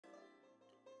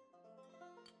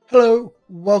Hello,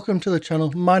 welcome to the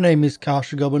channel. My name is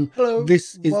Goblin. Hello,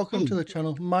 This is welcome to the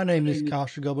channel. My name is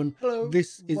Goblin. Hello,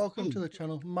 This is welcome to the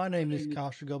channel. My name is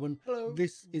Goblin. Hello,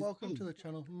 This is welcome to the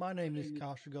channel. My name is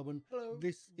Goblin. Hello,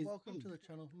 This is welcome to the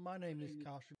channel. My name is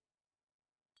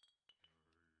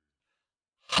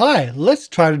Hi, let's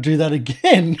try to do that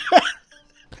again.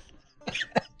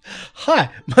 Hi,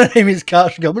 my name is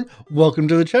Goblin. Welcome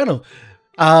to the channel.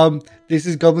 This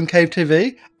is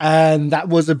GoblinCaveTV, and that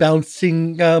was a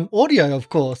bouncing audio, of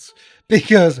course,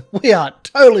 because we are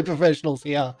totally professionals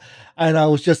here. And I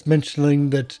was just mentioning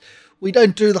that we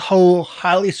don't do the whole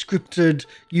highly scripted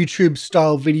YouTube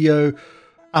style video.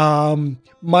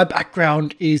 My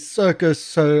background is circus,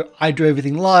 so I do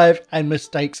everything live, and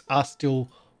mistakes are still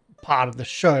part of the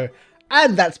show,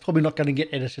 and that's probably not going to get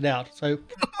edited out. So,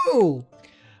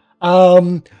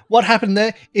 what happened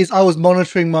there is I was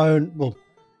monitoring my own. Well,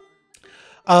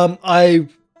 I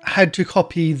had to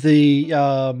copy the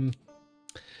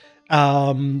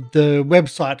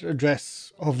website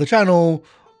address of the channel,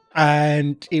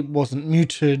 and it wasn't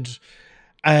muted,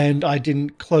 and I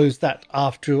didn't close that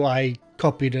after I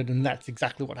copied it, and that's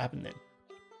exactly what happened then.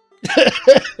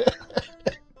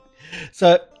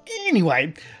 So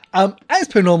anyway, as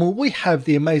per normal, we have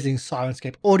the amazing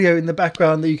Syrinscape audio in the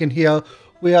background that you can hear.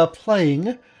 We are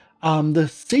playing the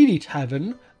seedy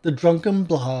tavern the drunken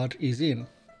bard is in,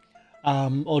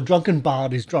 or drunken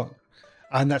bard is drunk,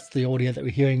 and that's the audio that we're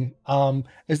hearing.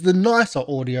 Is the nicer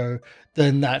audio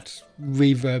than that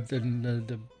reverb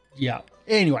than yeah.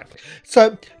 Anyway,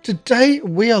 so today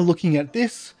we are looking at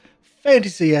this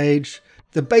Fantasy Age,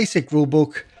 the basic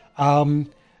rulebook,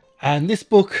 and this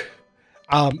book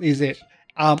is it.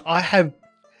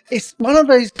 It's one of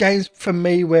those games for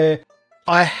me where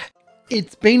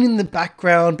it's been in the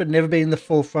background but never been in the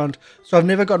forefront, so I've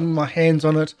never gotten my hands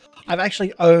on it. I've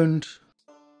actually owned...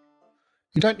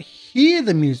 You don't hear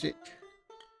the music.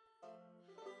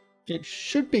 It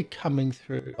should be coming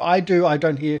through. I do, I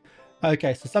don't hear.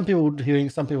 Okay, so some people are hearing,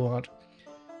 some people aren't.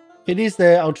 It is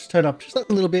there. I'll just turn up just a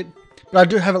little bit. But I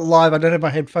do have it live. I don't have my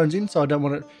headphones in, so I don't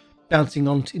want it bouncing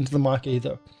into the mic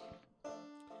either.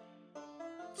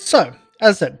 So,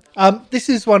 as I said, this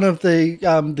is one of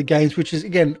the games which has,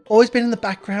 again, always been in the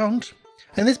background.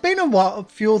 And there's been a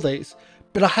few of these,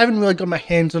 but I haven't really got my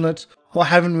hands on it, or I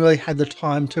haven't really had the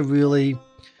time to really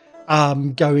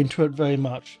go into it very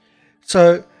much.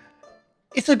 So,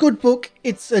 it's a good book.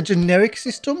 It's a generic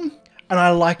system, and I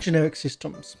like generic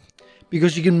systems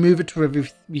because you can move it to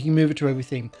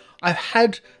everything. I've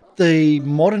had the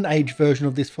modern age version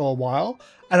of this for a while,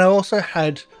 and I was a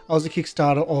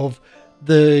Kickstarter of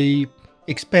the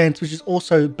Expanse, which is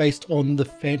also based on the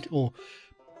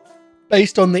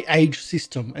based on the age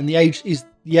system, and the age is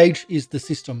the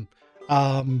system.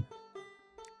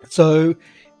 So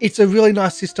it's a really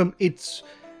nice system. It's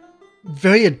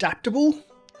very adaptable,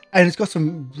 and it's got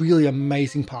some really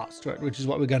amazing parts to it, which is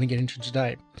what we're going to get into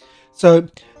today. So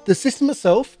the system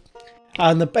itself,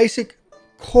 and the basic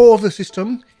core of the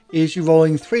system is you're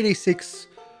rolling 3d6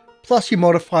 plus your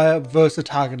modifier versus a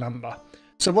target number.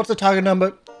 So what's the target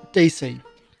number? DC.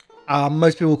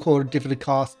 Most people call it difficulty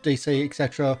class, DC,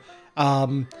 etc.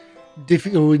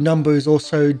 Difficulty number is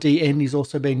also, DN is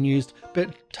also being used,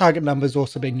 but target number has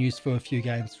also been used for a few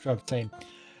games which I've seen.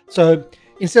 So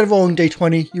instead of rolling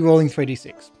D20, you're rolling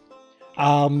 3d6.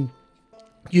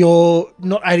 You're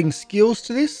not adding skills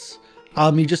to this.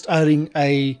 You're just adding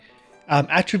a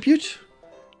attribute,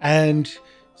 and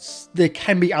there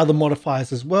can be other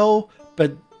modifiers as well,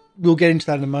 but we'll get into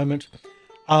that in a moment.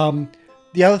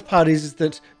 The other part is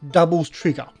that doubles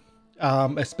trigger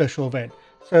a special event.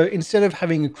 So instead of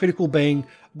having a critical being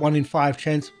 1 in 5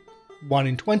 chance, 1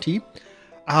 in 20,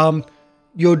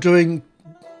 you're doing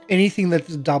anything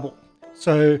that's a double.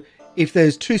 So if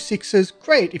there's 2 6s,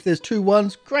 great. If there's 2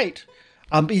 1s, great.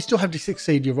 But you still have to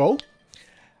succeed your roll.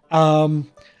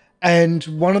 And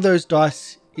one of those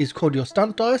dice is called your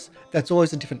stunt dice. That's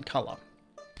always a different color.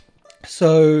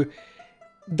 So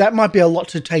that might be a lot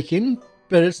to take in,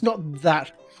 but it's not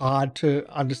that hard to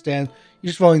understand.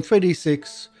 You're just rolling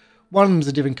 3d6. One of them is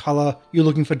a different color. You're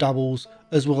looking for doubles,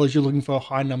 as well as you're looking for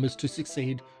high numbers to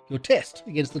succeed your test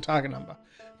against the target number.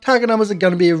 Target numbers are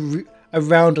going to be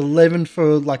around 11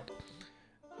 for like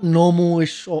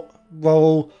normal-ish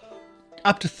roll,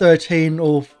 up to 13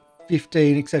 or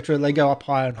 15, etc. They go up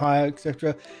higher and higher,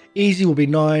 etc. Easy will be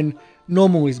 9.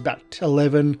 Normal is about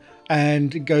 11,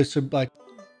 and it goes to like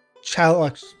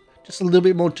just a little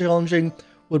bit more challenging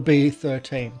would be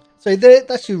 13. So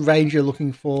that's your range you're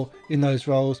looking for in those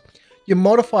rolls. Your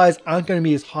modifiers aren't going to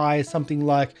be as high as something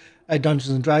like a Dungeons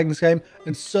and Dragons game,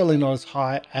 and certainly not as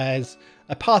high as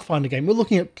a Pathfinder game, we're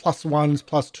looking at +1s,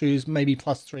 +2s, maybe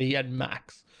 +3 at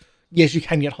max. Yes, you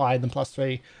can get higher than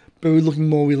 +3, but we're looking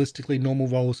more realistically normal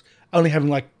rolls, only having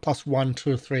like +1,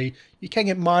 2, or 3. You can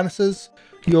get minuses.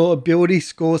 Your ability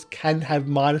scores can have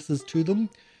minuses to them.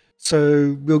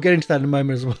 So we'll get into that in a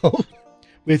moment as well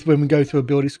with when we go through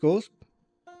ability scores.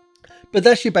 But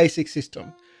that's your basic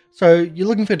system. So you're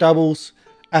looking for doubles,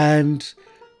 and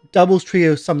doubles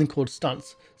trigger something called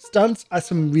stunts. Stunts are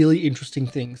some really interesting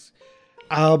things.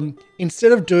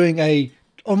 Instead of doing a,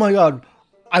 oh my god,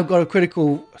 I've got a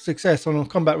critical success on a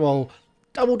combat roll,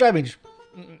 double damage.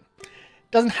 It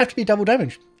doesn't have to be double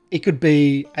damage. It could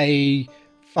be a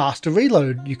faster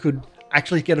reload. You could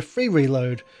actually get a free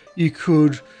reload. You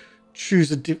could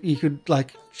choose you could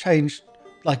like change,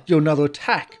 like do another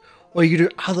attack, or you could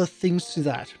do other things to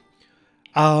that.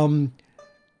 And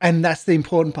that's the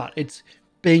important part. It's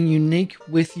being unique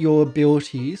with your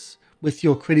abilities, with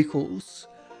your criticals,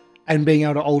 and being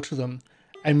able to alter them.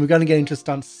 And we're going to get into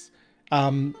stunts.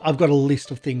 I've got a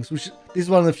list of things, which this is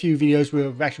one of the few videos where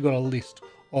I've actually got a list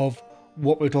of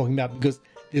what we're talking about, because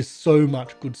there's so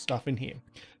much good stuff in here.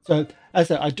 So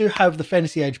as I said, I do have the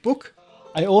Fantasy Age book.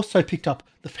 I also picked up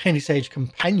the Fantasy Age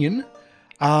Companion.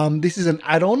 This is an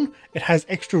add-on. It has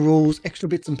extra rules, extra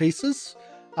bits and pieces.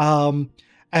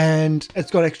 And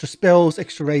it's got extra spells,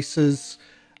 extra races,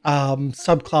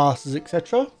 subclasses,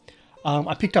 etc.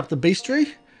 I picked up the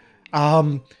Bestiary.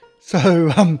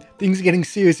 So things are getting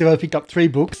serious if I picked up 3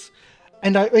 books.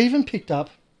 And I even picked up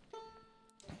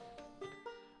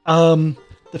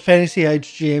the Fantasy Age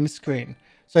GM screen.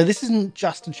 So this isn't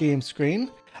just a GM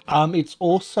screen. It's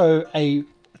also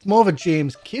it's more of a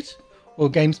GM's kit, or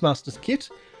Games Master's kit,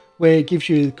 where it gives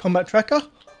you the combat tracker,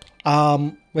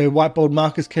 where whiteboard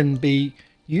markers can be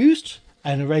used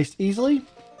and erased easily.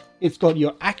 It's got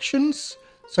your actions.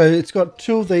 So it's got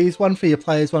 2 of these, one for your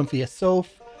players, one for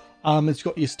yourself. It's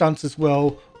got your stunts as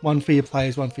well, one for your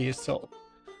players, one for yourself.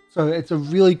 So it's a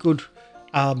really good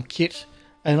kit,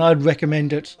 and I'd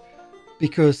recommend it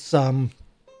because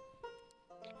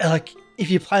like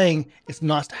if you're playing, it's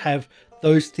nice to have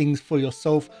those things for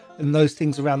yourself and those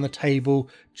things around the table,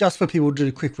 just for people to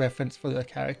do quick reference for their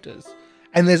characters.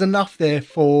 And there's enough there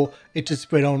for it to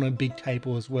spread on a big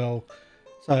table as well.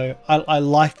 So I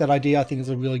like that idea. I think it's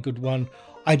a really good one.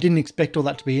 I didn't expect all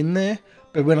that to be in there,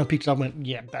 but when I picked it up, I went,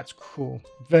 yeah, that's cool.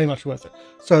 Very much worth it.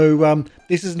 So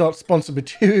this is not sponsored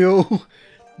material.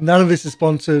 None of this is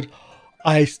sponsored.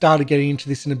 I started getting into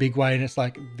this in a big way, and it's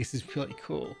like, this is really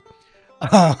cool.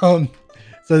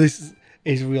 So this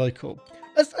is really cool.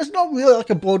 It's not really like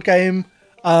a board game.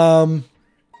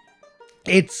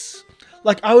 It's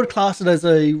like, I would class it as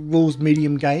a rules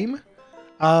medium game.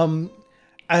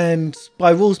 And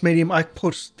by rules medium, I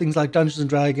put things like Dungeons and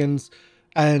Dragons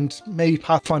and maybe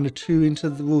Pathfinder 2 into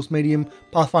the rules medium.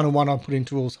 Pathfinder 1 I put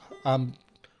into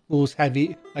rules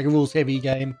heavy, like a rules heavy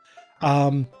game.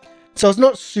 So it's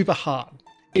not super hard.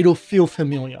 It'll feel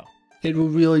familiar. It will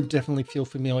really definitely feel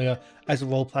familiar as a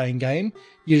role-playing game.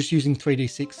 You're just using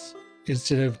 3d6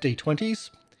 instead of d20s.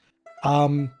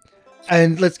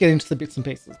 And let's get into the bits and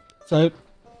pieces. So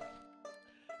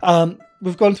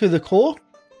we've gone through the core.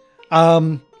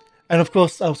 And of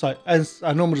course, also, as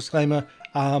a normal disclaimer,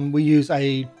 we use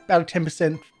about a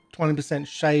 10%, 20%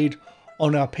 shade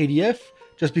on our PDF,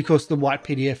 just because the white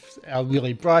PDFs are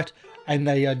really bright and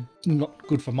they are not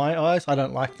good for my eyes. I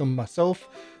don't like them myself,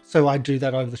 so I do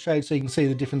that over the shade, so you can see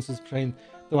the differences between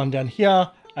the one down here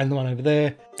and the one over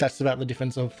there. That's about the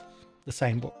difference of the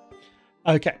same book.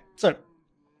 Okay, so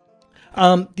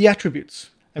the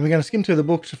attributes, and we're going to skim through the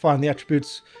book to find the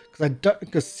attributes,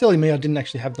 because silly me, I didn't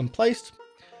actually have them placed.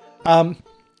 There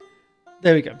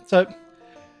we go. So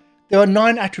there are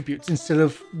 9 attributes instead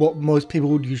of what most people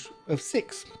would use of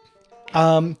 6.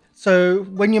 So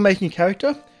when you're making a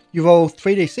character, you roll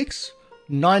 3d6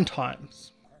 9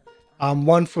 times,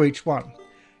 1 for each one.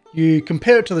 You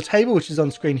compare it to the table, which is on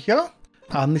screen here,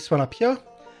 this one up here,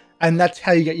 and that's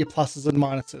how you get your pluses and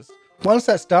minuses. Once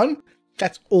that's done,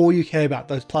 that's all you care about,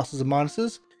 those pluses and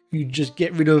minuses. You just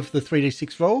get rid of the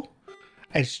 3d6 roll.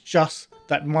 It's just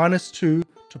that -2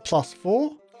 to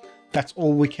 +4. That's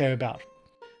all we care about.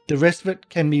 The rest of it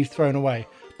can be thrown away.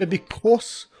 But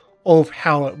because of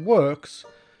how it works,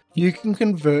 you can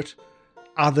convert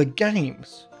other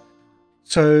games.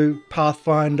 So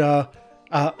Pathfinder,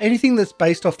 anything that's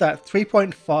based off that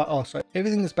 3.5,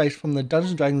 everything that's based from the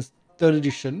Dungeons & Dragons 3rd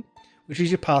edition, which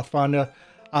is your Pathfinder,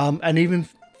 and even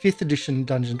 5th edition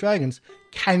Dungeons & Dragons,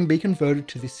 can be converted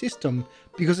to this system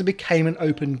because it became an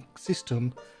open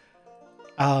system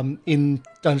in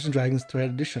Dungeons & Dragons 3rd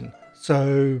edition.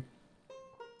 So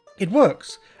it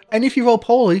works. And if you roll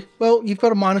poorly, well, you've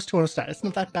got a -2 on a stat. It's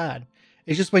not that bad.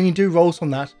 It's just when you do rolls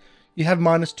on that, you have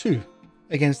 -2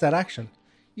 against that action.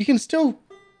 You can still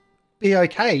be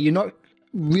okay. You're not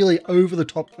really over the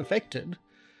top affected.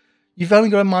 You've only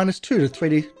got a -2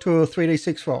 to a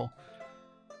 3d6 roll.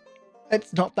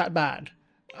 It's not that bad.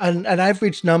 An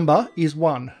average number is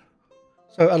 1.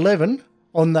 So 11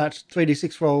 on that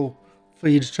 3d6 roll for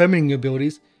you determining your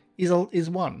abilities is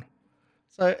 1.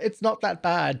 So it's not that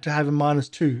bad to have a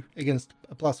 -2 against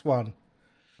a +1.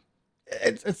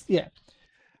 It's yeah.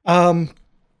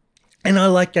 And I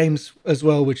like games as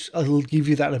well, which will give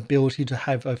you that ability to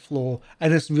have a flaw,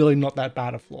 and it's really not that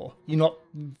bad a flaw. You're not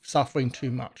suffering too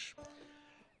much.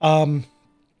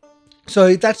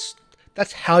 So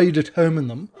that's how you determine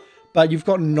them, but you've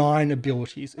got 9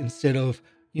 abilities instead of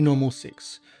your normal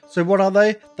 6. So what are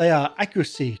they? They are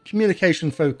accuracy,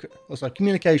 communication,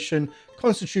 communication,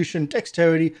 constitution,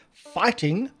 dexterity,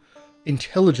 fighting,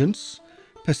 intelligence,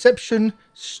 perception,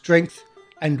 strength,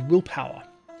 and willpower.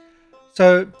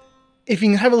 So if you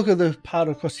can have a look at the part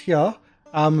across here,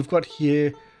 we've got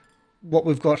here what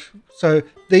we've got. So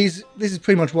this is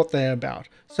pretty much what they're about.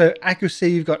 So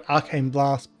accuracy, you've got arcane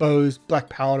blast, bows, black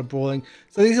powder, brawling.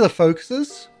 So these are the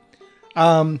focuses.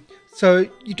 So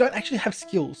you don't actually have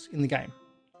skills in the game.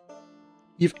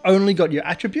 You've only got your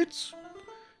attributes,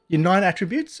 your 9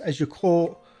 attributes as your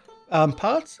core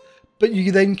parts, but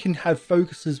you then can have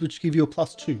focuses which give you a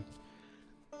 +2.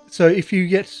 So if you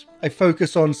get a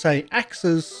focus on, say,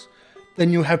 axes,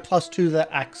 then you'll have +2 to that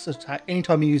axe attack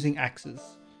anytime you're using axes.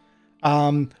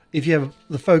 If you have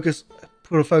the focus,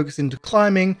 put a focus into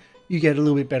climbing, you get a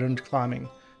little bit better into climbing.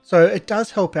 So it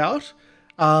does help out.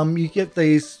 You get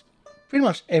these pretty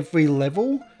much every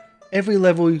level. Every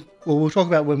level, well, we'll talk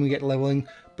about when we get leveling,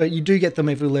 but you do get them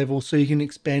every level, so you can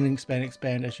expand and expand and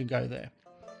expand as you go there.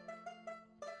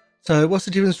 So what's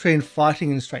the difference between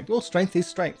fighting and strength? Well, strength is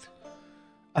strength.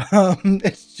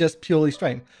 It's just purely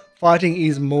strength. Fighting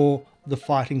is more the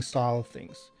fighting style of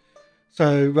things.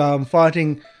 So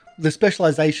fighting, the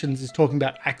specializations is talking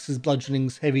about axes,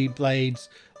 bludgeonings, heavy blades,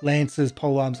 lances,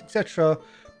 polearms, etc.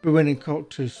 But when it comes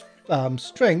to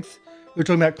strength, we're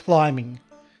talking about climbing,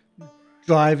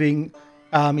 driving,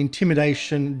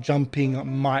 intimidation, jumping,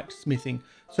 might, smithing.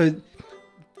 So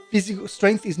physical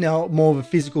strength is now more of a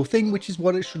physical thing, which is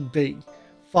what it should be.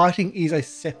 Fighting is a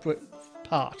separate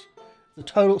part. The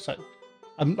total, so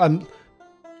I'm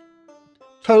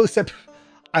totally separate.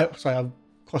 Sorry, I've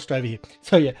crossed over here.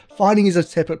 So yeah, fighting is a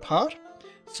separate part.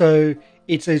 So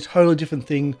it's a totally different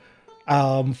thing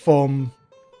from,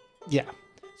 yeah.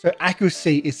 So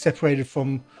accuracy is separated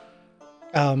from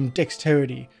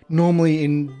dexterity. Normally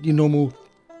in your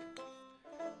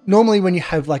normally when you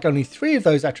have like only 3 of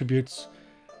those attributes,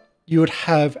 you would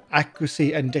have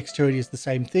accuracy and dexterity as the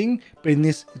same thing, but in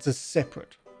this it's a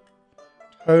separate,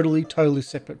 totally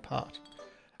separate part.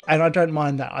 And I don't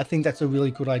mind that. I think that's a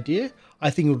really good idea. I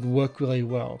think it would work really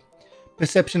well.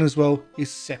 Perception as well is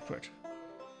separate.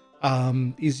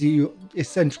 Is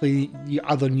essentially the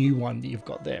other new one that you've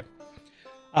got there.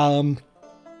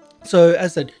 So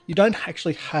as I said, you don't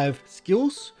actually have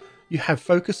skills. You have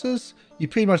focuses. You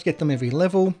pretty much get them every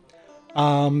level,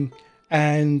 and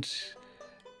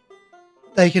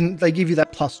they give you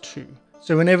that +2.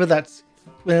 So whenever that's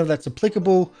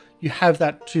applicable, you have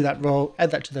that to that roll.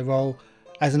 Add that to the roll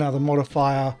as another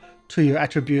modifier to your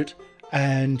attribute,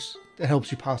 and it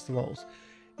helps you pass the rolls.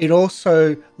 It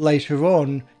also later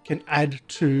on can add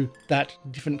to that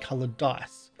different colored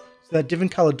dice. So that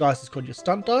different colored dice is called your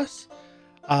stunt dice,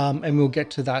 and we'll get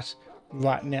to that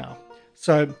right now.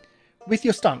 So with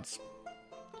your stunts,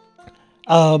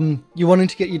 you're wanting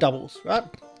to get your doubles, right?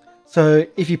 So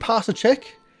if you pass a check,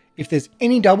 if there's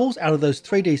any doubles out of those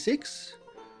 3d6,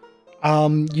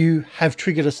 you have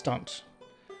triggered a stunt.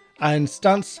 And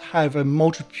stunts have a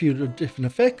multitude of different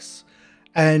effects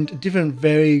and different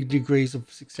varying degrees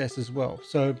of success as well.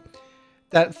 So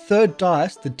that third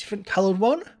dice, the different colored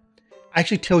one,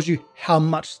 actually tells you how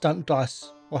much stunt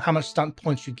dice or how much stunt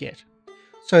points you get.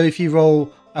 So if you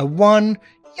roll a 1,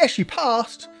 yes, you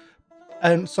passed.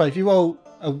 And so if you roll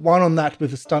a 1 on that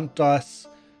with a stunt dice,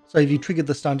 so if you triggered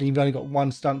the stunt and you've only got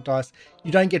 1 stunt dice,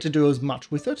 you don't get to do as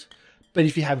much with it. But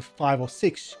if you have 5 or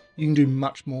 6, you can do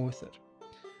much more with it.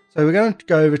 So we're going to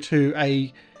go over to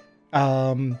a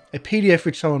PDF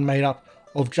which someone made up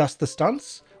of just the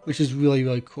stunts, which is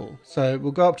really cool. So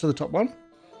we'll go up to the top one.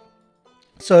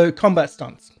 So combat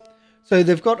stunts. So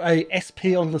they've got a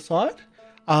SP on the side.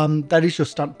 That is your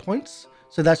stunt points.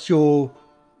 So that's your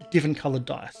different colored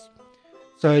dice.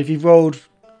 So if you've rolled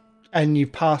and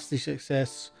you've passed the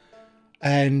success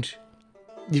and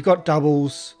you've got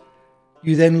doubles,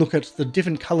 you then look at the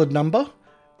different colored number.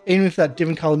 Even if that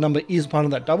different colored number is one of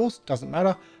that doubles, doesn't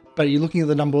matter. but you're looking at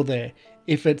the number there.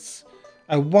 If it's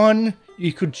a 1,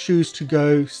 you could choose to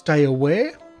go stay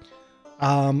aware,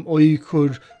 or you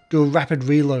could do a rapid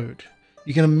reload.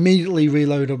 You can immediately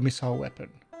reload a missile weapon.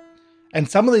 And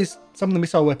some of the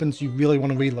missile weapons you really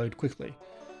want to reload quickly,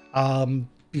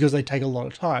 because they take a lot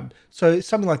of time. So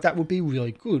something like that would be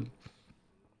really good.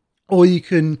 Or you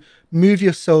can move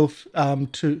yourself so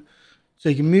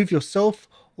you can move yourself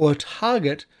or a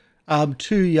target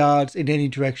 2 yards in any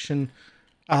direction,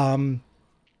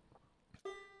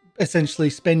 essentially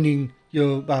spending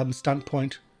your stunt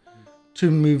point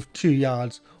to move 2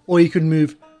 yards. Or you can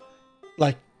move,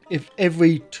 like, if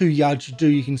every 2 yards you do,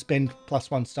 you can spend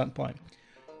 +1 stunt point.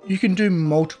 You can do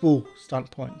multiple stunt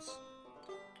points.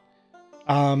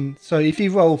 So if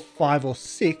you roll 5 or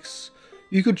 6,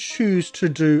 you could choose to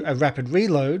do a rapid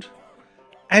reload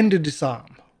and a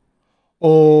disarm,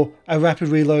 or a rapid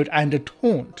reload and a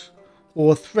taunt,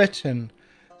 or threaten.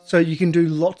 So you can do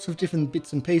lots of different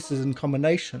bits and pieces and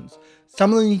combinations.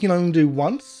 Some of them you can only do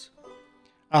once.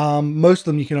 Most of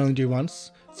them you can only do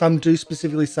once. Some do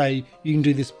specifically say you can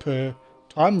do this per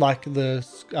time, like the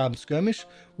skirmish,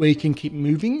 where you can keep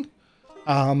moving.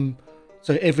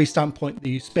 So every stunt point that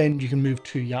you spend, you can move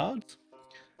 2 yards.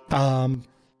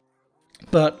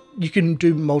 But you can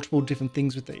do multiple different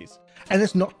things with these. And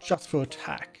it's not just for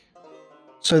attack.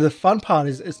 So the fun part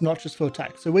is it's not just for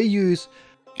attack. So we use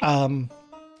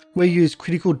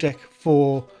Critical Deck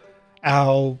for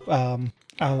our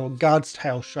Guard's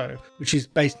Tale show, which is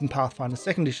based in Pathfinder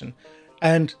 2nd edition.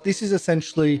 And this is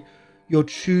essentially, you're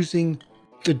choosing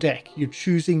the deck. You're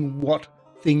choosing what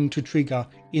thing to trigger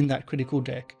in that critical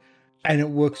deck. And it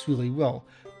works really well.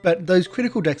 But those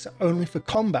critical decks are only for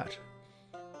combat.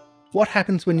 What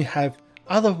happens when you have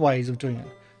other ways of doing it?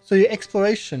 So your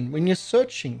exploration, when you're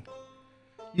searching,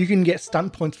 you can get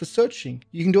stunt points for searching.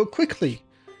 You can do it quickly.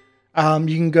 You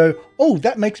can go, oh,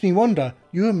 that makes me wonder.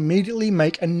 You immediately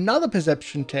make another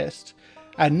perception test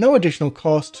at no additional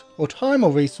cost or time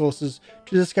or resources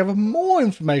to discover more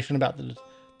information about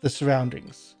the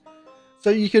surroundings.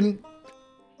 So you can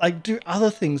like do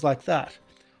other things like that.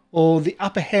 Or the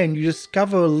upper hand, you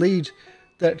discover a lead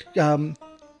that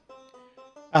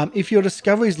if your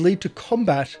discoveries lead to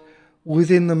combat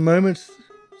within a moment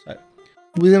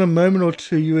or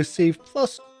two, you receive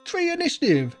 +3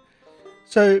 initiative.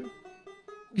 So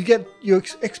you get your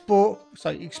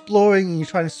exploring, and you're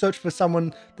trying to search for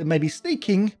someone that may be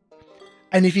sneaking,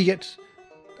 and if you get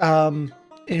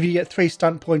 3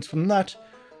 stunt points from that,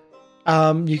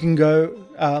 you can go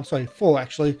 4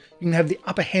 actually. You can have the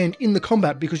upper hand in the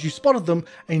combat because you spotted them,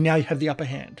 and now you have the upper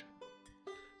hand.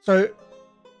 So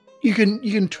you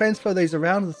can transfer these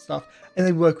around and stuff, and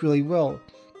they work really well.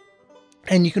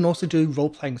 And you can also do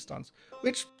role-playing stunts,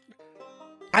 which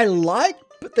I like,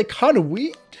 but they're kind of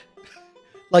weird.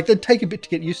 Like, they take a bit to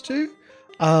get used to.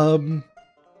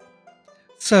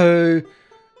 So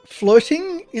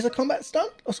floating is a combat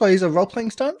stunt. Is a role-playing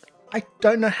stunt. I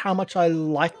don't know how much I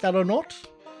like that or not.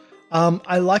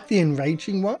 I like the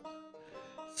enraging one.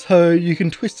 So you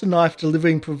can twist a knife,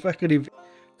 delivering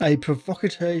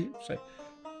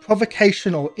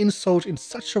provocation or insult in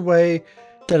such a way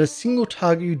that a single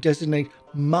target you designate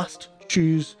must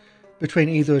choose between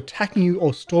either attacking you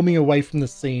or storming away from the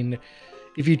scene.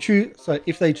 If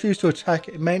they choose to attack,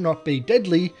 it may not be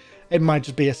deadly. It might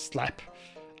just be a slap,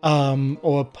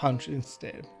 or a punch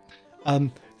instead.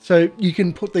 So you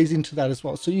can put these into that as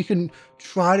well. So you can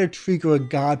try to trigger a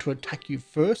guard to attack you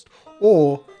first,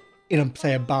 or in a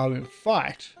barroom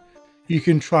fight, you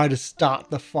can try to start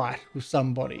the fight with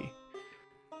somebody.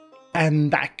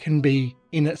 And that can be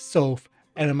in itself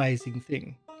an amazing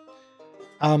thing.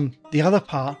 The other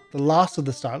part, the last of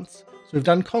the stunts, so we've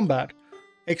done combat,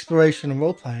 exploration and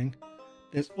role-playing,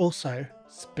 there's also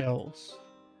spells.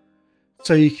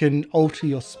 So you can alter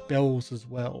your spells as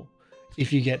well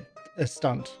if you get a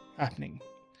stunt happening.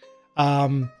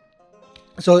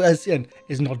 So as in,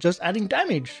 it's not just adding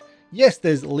damage. Yes,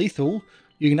 there's lethal.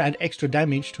 You can add extra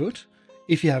damage to it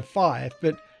if you have 5,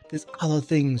 but there's other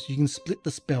things. You can split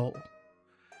the spell.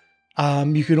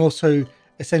 You can also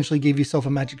essentially give yourself a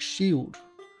magic shield.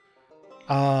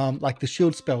 Like the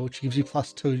shield spell, which gives you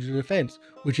 +2 to defense,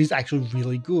 which is actually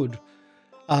really good.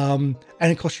 And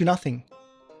it costs you nothing.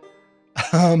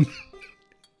 So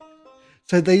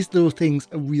these little things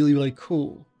are really, really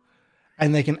cool.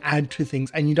 And they can add to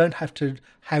things, and you don't have to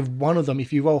have one of them.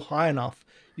 If you roll high enough,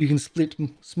 you can split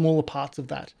smaller parts of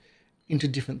that into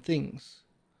different things.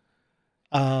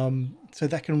 So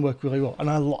that can work really well. And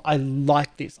I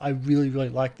like this. I really, really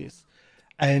like this.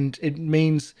 And it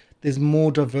means there's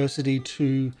more diversity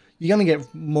to, you're going to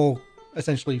get more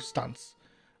essentially stunts,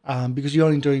 because you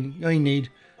only need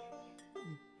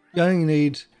You only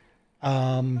need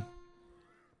the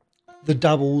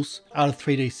doubles out of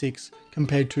 3d6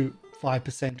 compared to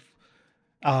 5%.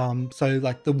 So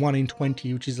like the 1 in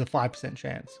 20, which is a 5%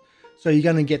 chance. So you're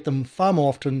going to get them far more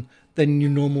often than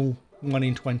your normal 1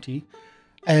 in 20.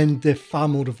 And they're far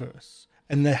more diverse.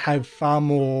 And they have far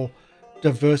more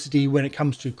diversity when it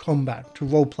comes to combat, to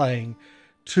role-playing,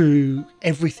 to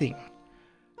everything.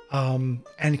 And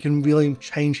it can really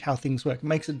change how things work. It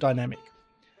makes it dynamic.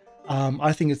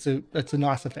 I think it's a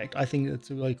nice effect. I think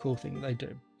it's a really cool thing they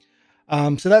do.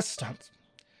 So that's stunts.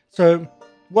 So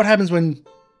what happens when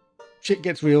shit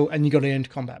gets real and you got to enter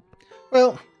combat?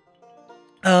 Well,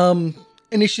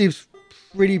 initiative's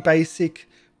pretty basic,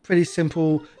 pretty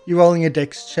simple. You're rolling a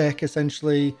dex check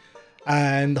essentially,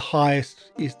 and the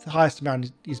highest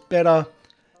amount is better,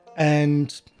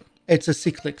 and it's a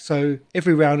cyclic. So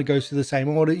every round it goes through the same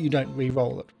order. You don't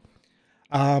re-roll it.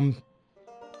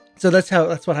 So that's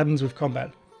what happens with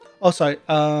combat. Also,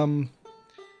 have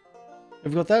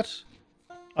we got that?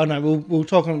 Oh no, we'll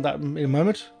talk on that in a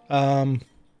moment.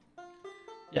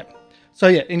 Yeah. So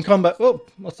yeah, in combat. Oh,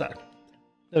 what's that?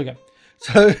 There we go.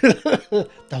 So that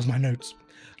was my notes.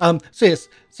 So yes.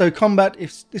 So combat.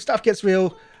 If stuff gets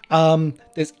real,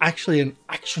 there's actually an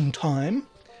action time.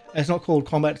 It's not called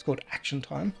combat. It's called action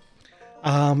time.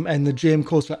 And the GM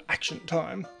calls for action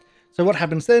time. So what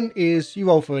happens then is you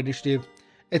roll for initiative.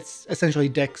 It's essentially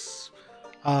dex,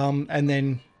 and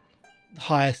then the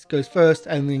highest goes first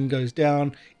and then goes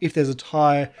down. If there's a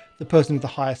tie, the person with the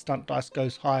highest stunt dice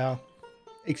goes higher,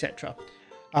 etc.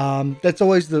 That's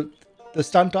always the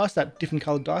stunt dice, that different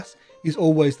colored dice, is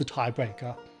always the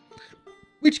tiebreaker,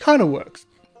 which kind of works.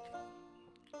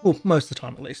 Well, most of the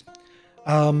time at least.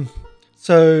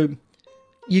 So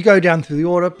you go down through the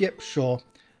order, yep, sure.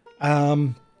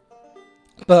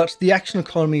 But the action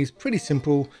economy is pretty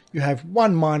simple. You have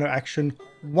one minor action,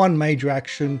 one major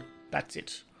action, that's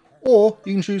it. Or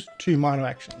you can choose 2 minor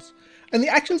actions. And the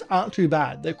actions aren't too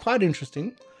bad. They're quite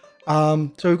interesting.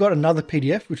 So we've got another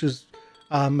PDF, which is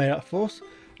made up for us.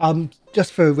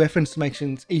 Just for reference to make sure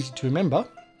it's easy to remember.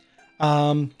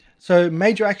 So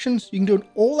major actions, you can do an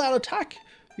all-out attack.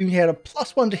 You can get a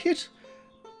 +1 to hit,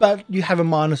 but you have a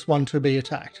 -1 to be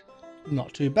attacked.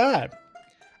 Not too bad.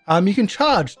 You can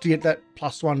charge to get that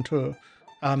 +1 to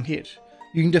hit.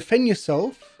 You can defend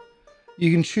yourself.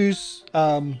 You can choose...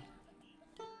 so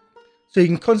you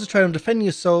can concentrate on defending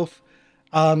yourself,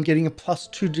 getting a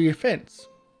 +2 to defense.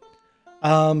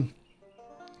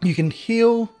 You can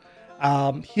heal.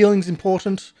 Healing's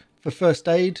important for first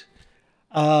aid.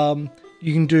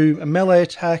 You can do a melee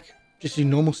attack, just your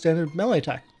normal standard melee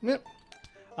attack. Yep.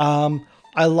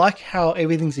 I like how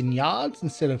everything's in yards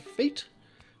instead of feet.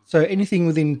 So anything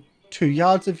within 2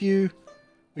 yards of you,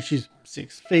 which is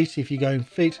 6 feet if you go in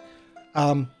feet,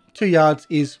 2 yards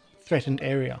is threatened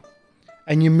area.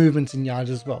 And your movement's in yards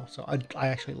as well. So I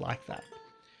actually like that.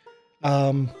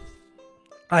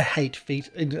 I hate feet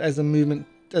as a movement,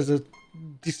 as a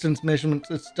distance measurement.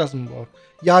 It doesn't work.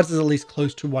 Yards is at least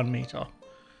close to 1 meter.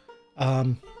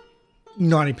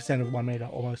 90% of 1 meter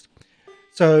almost.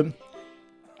 So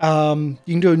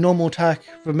you can do a normal attack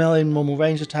for melee, normal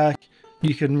range attack.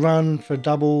 You can run for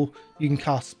double. You can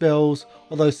cast spells,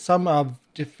 although some are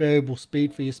variable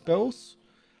speed for your spells.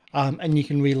 And you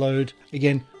can reload.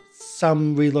 Again,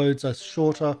 some reloads are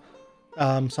shorter,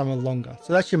 some are longer.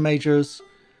 So that's your majors.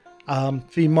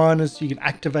 For your minors, you can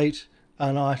activate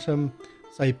an item,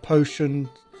 say potion,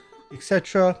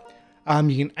 etc.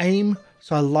 You can aim.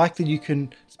 So I like that you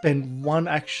can spend 1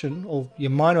 action, or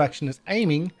your minor action is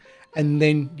aiming, and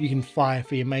then you can fire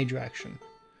for your major action.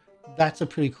 That's a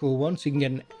pretty cool one. So you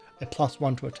can get a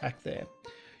 +1 to attack there.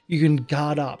 You can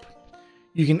guard up.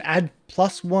 You can add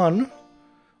 +1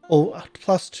 or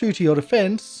 +2 to your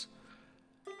defense.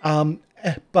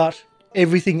 But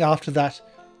everything after that,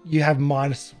 you have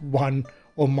 -1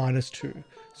 or -2.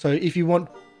 So if you want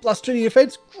 +2 to your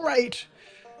defense, great.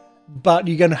 But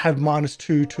you're going to have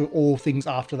 -2 to all things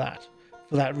after that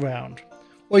for that round.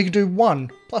 Or you can do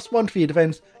 +1 for your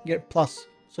defense,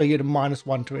 so you get a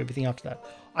 -1 to everything after that.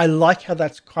 I like how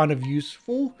that's kind of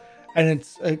useful, and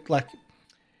it's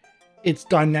it's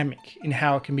dynamic in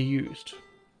how it can be used.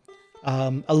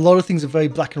 A lot of things are very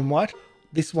black and white.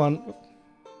 This one,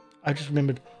 I just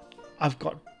remembered, I've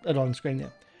got it on screen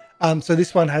there. So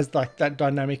this one has like that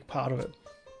dynamic part of it.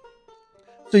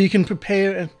 So you can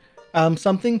prepare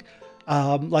something.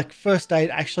 Like first aid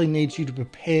actually needs you to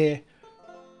prepare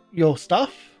your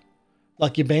stuff.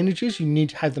 Like your bandages, you need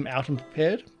to have them out and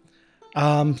prepared.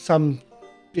 Some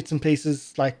bits and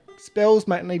pieces like spells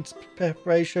might need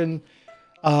preparation.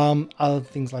 Other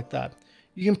things like that.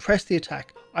 You can press the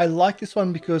attack. I like this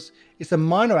one because it's a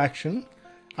minor action.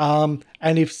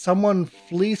 And if someone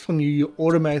flees from you, you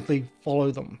automatically follow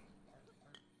them.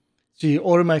 So you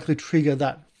automatically trigger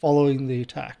that following the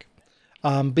attack.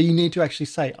 But you need to actually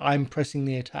say, I'm pressing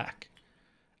the attack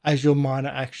as your minor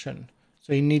action.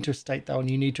 So you need to state that,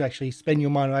 and you need to actually spend your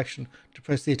minor action to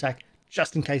press the attack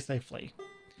just in case they flee.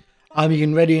 You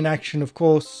can ready an action, of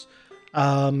course,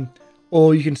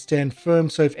 or you can stand firm.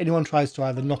 So if anyone tries to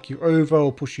either knock you over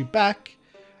or push you back,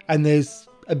 and there's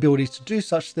abilities to do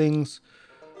such things,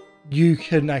 you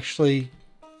can actually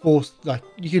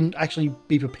you can actually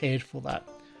be prepared for that.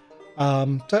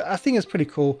 So I think it's pretty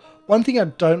cool. One thing I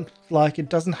don't like, it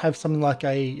doesn't have something like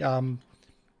a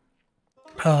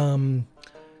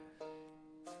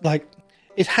like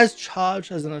it has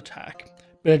charge as an attack,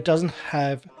 but it doesn't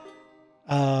have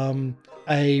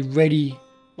a ready,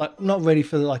 like not ready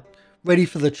for ready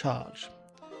for the charge.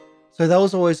 So that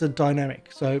was always a dynamic.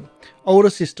 So older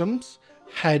systems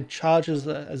had charges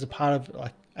as a part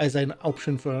of as an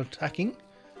option for attacking,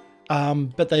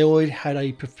 but they always had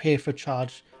a prepare for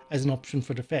charge as an option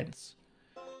for defense.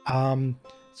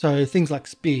 So things like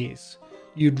spears,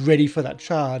 you'd ready for that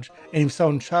charge, and if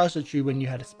someone charged at you when you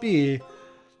had a spear,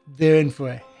 they're in for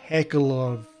a heck of a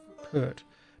lot of hurt,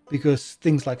 because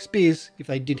things like spears, if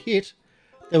they did hit,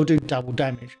 they'll do double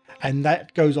damage, and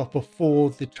that goes off before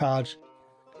the charge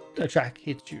attack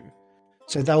hits you.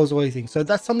 So that was always the thing. So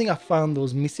that's something I found that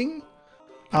was missing.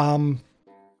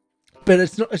 But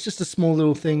it's not. It's just a small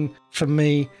little thing for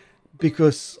me,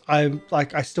 because I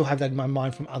still have that in my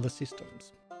mind from other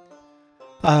systems.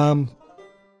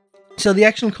 So the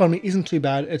action economy isn't too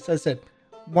bad. It's, as I said,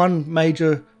 one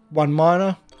major, one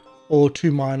minor, or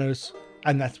two minors,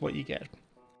 and that's what you get.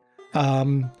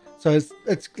 So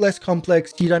it's less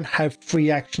complex. You don't have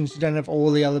free actions. You don't have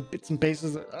all the other bits and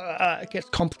pieces. It gets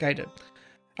complicated.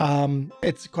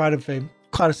 It's quite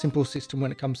a simple system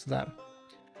when it comes to that.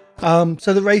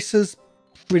 So the races,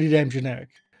 pretty damn generic.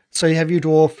 So you have your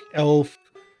dwarf, elf,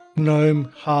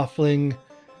 gnome, halfling,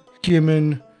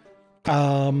 human,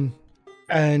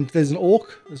 and there's an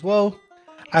orc as well.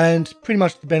 And pretty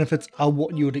much the benefits are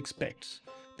what you would expect.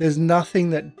 There's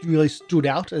nothing that really stood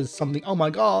out as something, oh my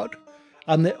god.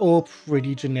 They're all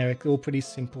pretty generic, they're all pretty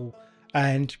simple.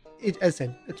 And as I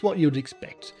said, it's what you would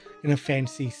expect in a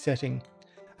fantasy setting.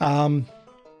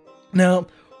 Now,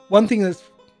 one thing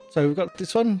so we've got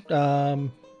this one,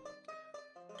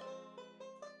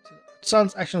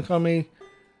 Sun's action economy.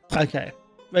 Okay,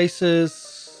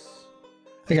 races.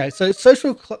 Okay, so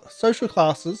social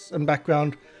classes and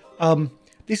background.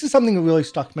 This is something that really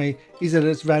struck me, is that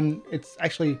it's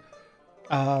actually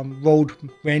rolled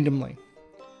randomly.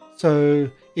 So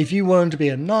if you wanted to be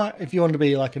a knight, if you wanted to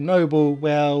be like a noble,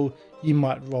 well, you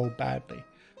might roll badly.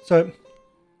 So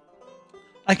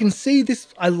I can see this.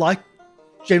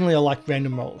 Generally I like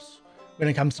random rolls when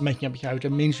it comes to making up a character.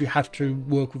 It means you have to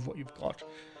work with what you've got.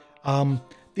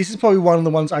 This is probably one of the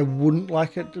ones I wouldn't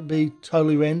like it to be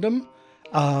totally random.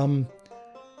 And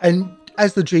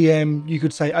as the GM, you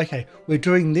could say, okay, we're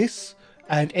doing this,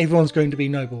 and everyone's going to be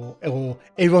noble, or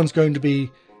everyone's going to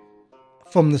be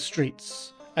from the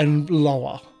streets and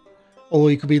lower, or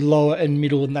you could be lower and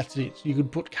middle, and that's it. You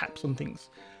could put caps on things.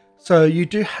 So you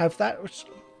do have that, which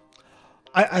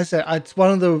I said it's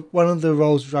one of the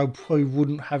roles which I probably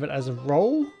wouldn't have it as a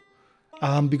role,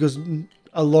 because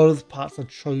a lot of the parts are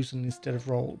chosen instead of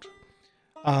rolled.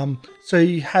 So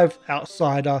you have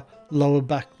outsider, lower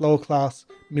class,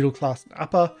 middle class, and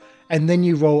upper, and then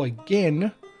you roll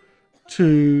again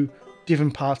to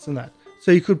different parts in that.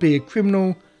 So you could be a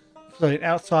criminal, so an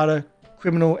outsider,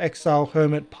 criminal, exile,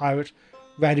 hermit, pirate,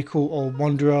 radical, or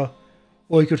wanderer,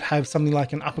 or you could have something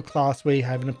like an upper class where you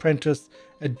have an apprentice,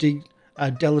 a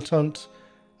dilettante,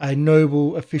 a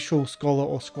noble, official, scholar,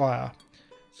 or squire.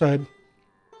 So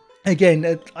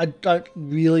again, I don't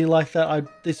really like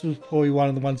that. This was probably one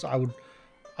of the ones I would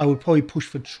probably push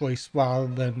for choice rather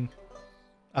than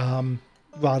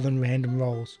random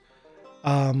rolls,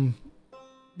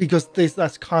 because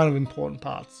that's kind of important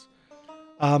parts.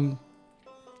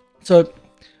 So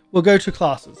we'll go to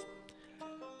classes.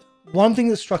 One thing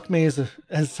that struck me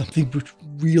as something which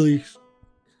really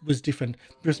was different,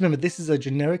 because remember, this is a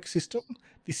generic system.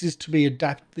 This is to be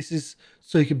this is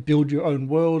so you can build your own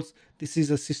worlds. This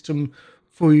is a system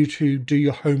for you to do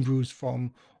your homebrews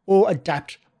from, or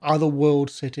adapt other world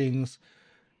settings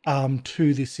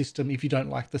to this system if you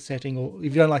don't like the setting, or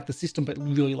if you don't like the system but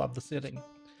really love the setting.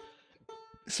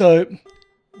 So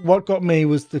what got me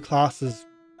was the classes.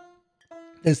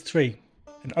 There's 3,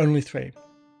 and only 3.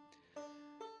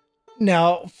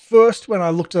 Now, first when I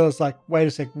looked at it, I was like, wait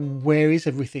a sec, where is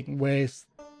everything? Where's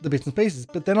the bits and pieces?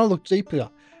 But then I looked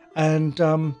deeper,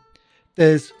 and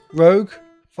there's rogue,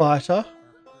 fighter,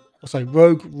 sorry,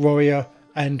 rogue, warrior,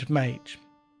 and mage.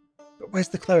 But where's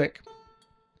the cleric?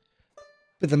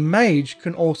 But the mage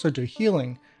can also do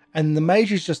healing, and the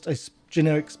mage is just a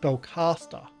generic spell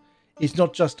caster. It's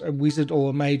not just a wizard or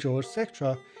a mage or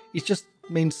etc. It just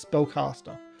means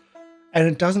spellcaster. And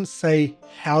it doesn't say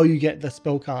how you get the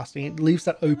spellcasting. It leaves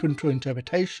that open to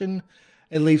interpretation.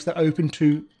 It leaves that open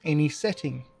to any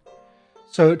setting.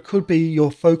 So it could be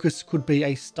your focus could be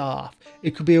a staff.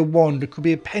 It could be a wand. It could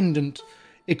be a pendant.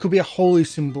 It could be a holy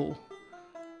symbol.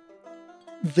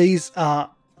 These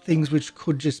are things which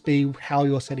could just be how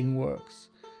your setting works.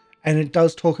 And it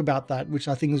does talk about that, which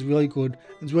I think is really good.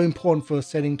 It's really important for a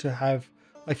setting to have,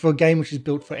 like for a game which is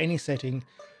built for any setting,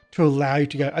 to allow you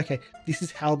to go, okay, this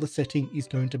is how the setting is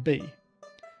going to be.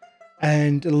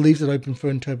 And it leaves it open for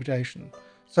interpretation.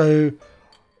 So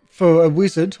for a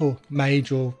wizard or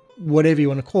mage or whatever you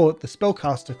want to call it, the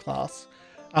spellcaster class,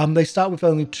 they start with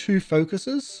only 2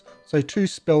 focuses, so 2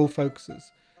 spell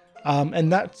focuses.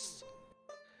 And that's,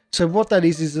 so what that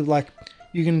is like,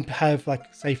 you can have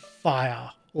like, say,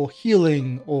 fire or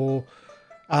healing, or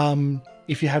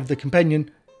if you have the companion,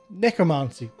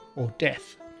 necromancy or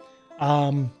death.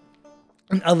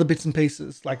 And other bits and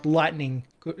pieces, like lightning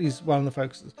is one of the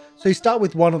focuses. So you start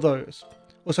with one of those.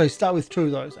 Or so you start with 2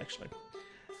 of those, actually.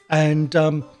 And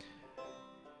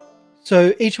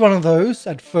so each one of those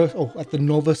at first, or at the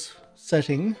novice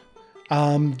setting,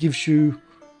 gives you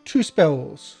 2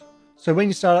 spells. So when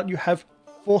you start out, you have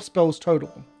 4 spells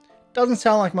total. Doesn't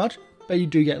sound like much, but you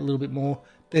do get a little bit more.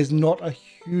 There's not a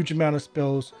huge amount of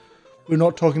spells. We're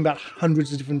not talking about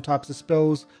hundreds of different types of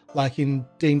spells, like in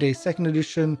D&D 2nd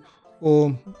edition,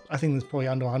 or I think there's probably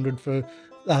under 100 for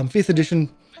 5th edition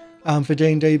for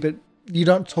D&D, but you're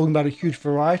not talking about a huge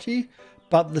variety,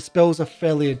 but the spells are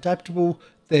fairly adaptable,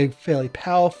 they're fairly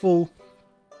powerful,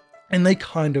 and they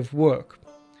kind of work.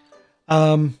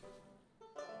 The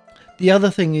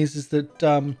other thing is that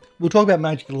we'll talk about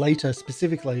magic later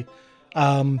specifically,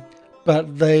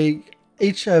 but they're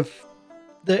each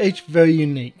very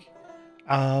unique.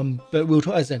 But we'll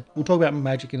talk, as I said, we'll talk about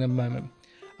magic in a moment.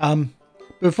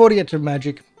 Before we get to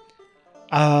magic,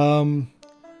 before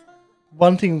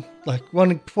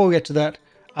we get to that,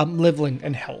 leveling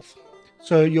and health.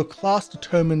 So your class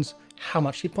determines how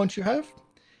much hit points you have.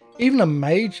 Even a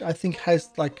mage, I think, has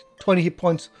like 20 hit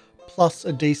points plus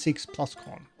a d6 plus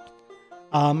con.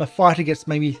 A fighter gets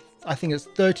maybe, I think it's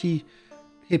 30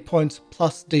 hit points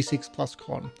plus d6 plus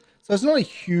con. So it's not a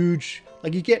huge,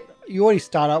 like you already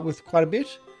start out with quite a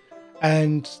bit,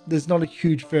 and there's not a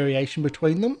huge variation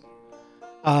between them.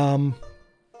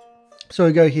 So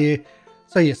we go here.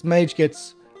 So yes, mage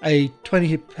gets a 20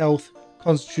 hit health,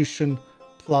 constitution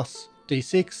plus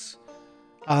d6.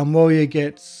 Warrior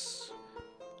gets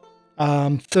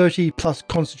 30 plus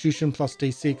constitution plus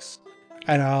d6.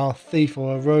 And our thief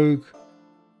or a rogue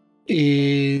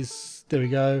is, there we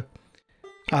go,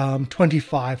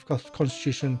 25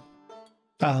 constitution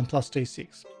plus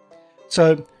d6.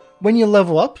 So when you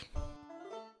level up,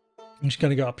 I'm just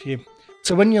going to go up here.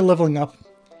 So when you're leveling up,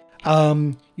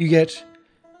 you get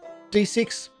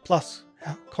d6 plus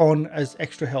con as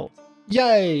extra health.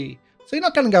 Yay! So you're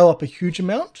not going to go up a huge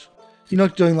amount. You're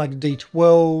not doing like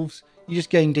d12s. You're just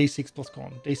getting d6 plus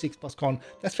con. d6 plus con.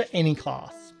 That's for any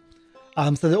class.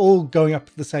 So they're all going up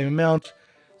the same amount.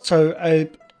 So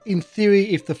in theory,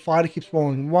 if the fighter keeps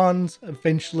rolling 1s,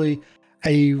 eventually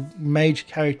a mage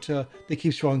character that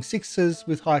keeps rolling 6s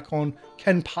with high con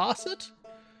can pass it.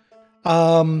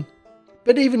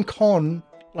 But even con,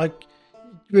 like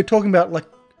we're talking about like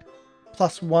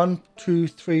plus 1, 2,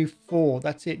 3, 4.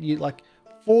 That's it. You like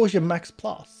 4 is your max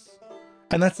plus,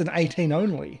 and that's an 18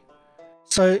 only.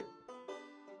 So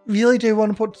really, do you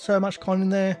want to put so much con in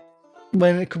there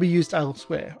when it could be used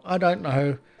elsewhere? I don't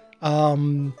know.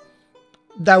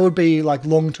 That would be like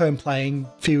long-term playing,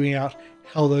 figuring out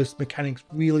how those mechanics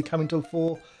really come into the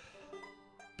fore.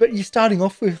 But you're starting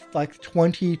off with like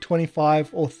 20, 25,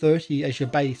 or 30 as your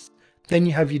base. Then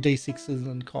you have your d6s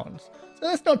and cons. So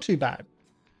that's not too bad.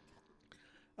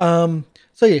 So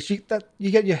yes, you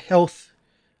get your health,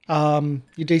 your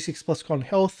d6 plus con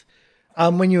health.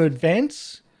 When you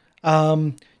advance,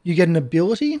 you get an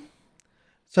ability.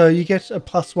 So you get a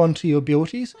 +1 to your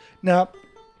abilities. Now,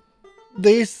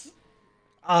 these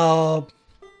are,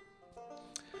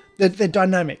 they're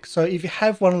dynamic. So if you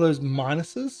have one of those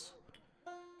minuses,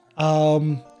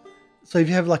 so if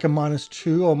you have like a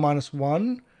 -2 or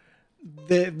 -1,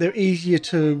 they're easier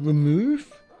to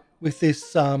remove with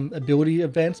this ability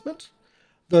advancement.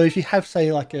 Though if you have,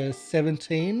 say, like a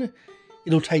 17,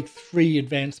 it'll take 3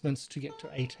 advancements to get to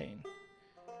 18.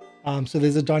 So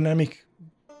there's a dynamic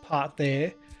part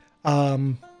there,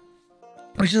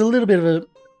 which is a little bit of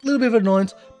little bit of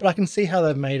annoyance, but I can see how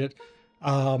they've made it.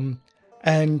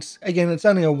 And again, it's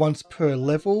only a once per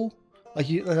level. Like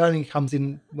it only comes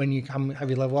in when you have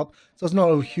your level up, so it's not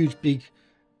a huge big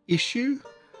issue.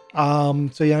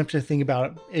 So you don't have to think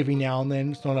about it every now and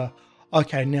then. It's not a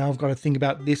okay, now I've got to think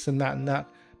about this and that and that.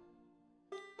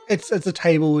 It's a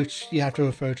table which you have to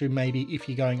refer to maybe if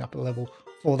you're going up a level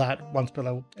for that once per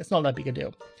level. It's not that big a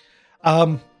deal.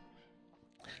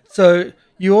 So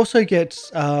you also get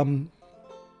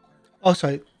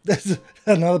also there's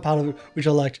another part of it which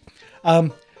I liked.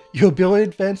 Your ability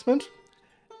advancement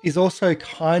is also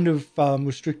kind of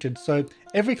restricted. So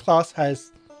every class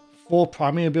has 4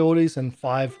 primary abilities and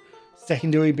 5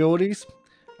 secondary abilities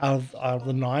out of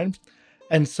the 9.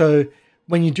 And so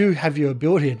when you do have your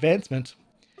ability advancement,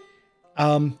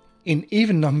 in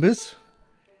even numbers,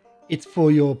 it's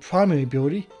for your primary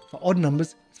ability. For odd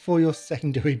numbers, it's for your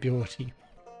secondary ability.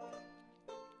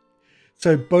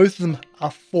 So both of them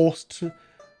are forced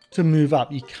to move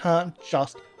up. You can't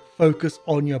just focus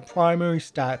on your primary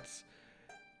stats.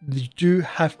 You do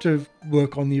have to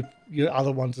work on your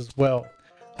other ones as well.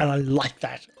 And I like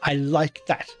that. I like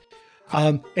that.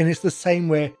 And it's the same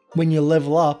where when you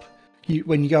level up,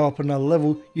 when you go up another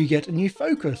level, you get a new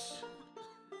focus.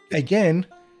 Again,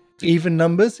 even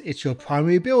numbers, it's your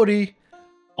primary ability.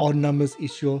 Odd numbers,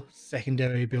 it's your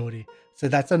secondary ability. So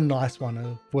that's a nice one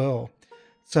as well.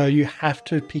 So you have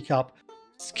to pick up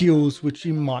skills which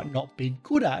you might not be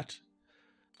good at.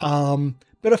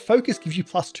 But a focus gives you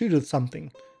 +2 to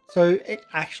something. So it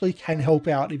actually can help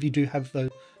out if you do have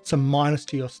some minus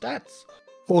to your stats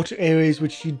or to areas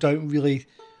which you don't really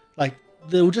like.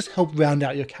 They'll just help round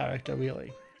out your character,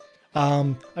 really.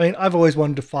 I mean, I've always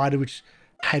wanted a fighter which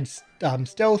had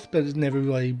stealth, but it never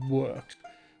really worked.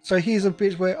 So here's a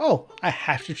bit where, oh, I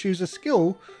have to choose a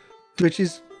skill which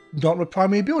is not my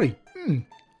primary ability.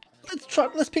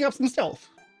 Let's pick up some stealth.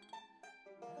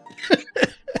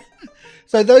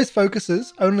 So those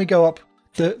focuses only go up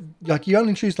like you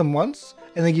only choose them once,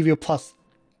 and they give you a +2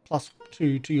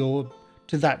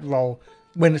 to that roll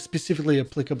when it's specifically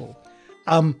applicable.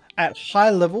 At high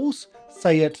levels,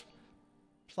 say at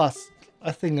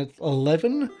I think it's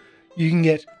 11, you can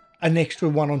get an extra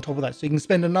 1 on top of that. So you can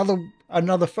spend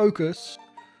another focus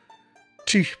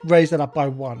to raise that up by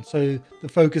 1. So the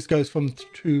focus goes from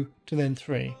 2 to then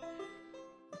 3.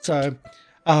 So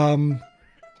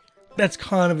that's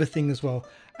kind of a thing as well.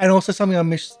 And also something I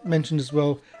mentioned as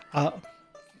well,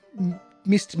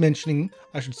 missed mentioning,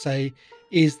 I should say,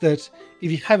 is that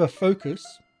if you have a focus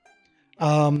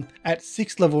at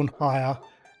 6th level and higher,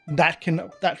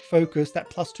 that focus, that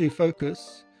 +2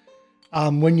 focus,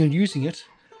 when you're using it,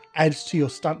 adds to your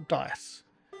stunt dice.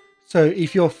 So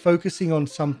if you're focusing on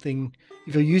something,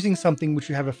 if you're using something which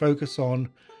you have a focus on,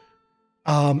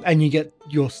 and you get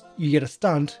a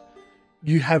stunt,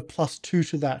 you have +2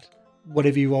 to that,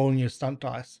 whatever you roll in your stunt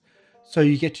dice. So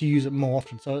you get to use it more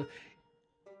often. So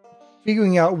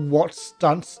figuring out what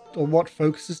stunts or what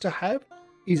focuses to have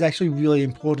is actually really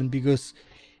important, because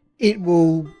it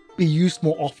will be used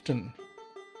more often.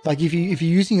 Like if you're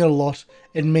using it a lot,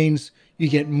 it means you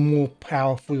get more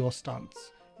power for your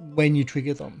stunts when you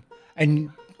trigger them.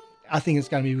 And I think it's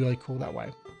going to be really cool that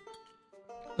way.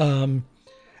 And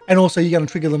also you're going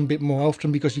to trigger them a bit more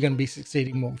often because you're going to be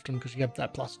succeeding more often because you have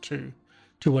that +2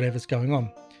 to whatever's going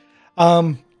on.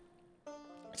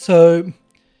 So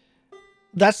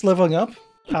that's leveling up.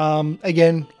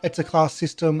 Again, it's a class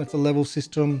system, it's a level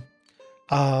system.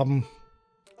 I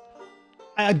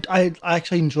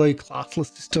actually enjoy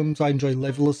classless systems, I enjoy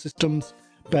leveler systems,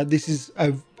 but this is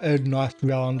a nice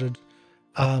rounded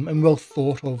and well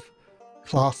thought of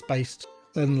class-based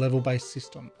and level-based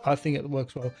system. I think it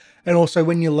works well. And also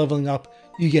when you're leveling up,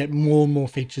 you get more and more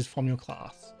features from your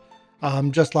class.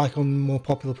 Just like on more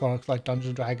popular products like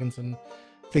Dungeons & Dragons and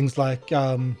things like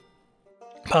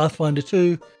Pathfinder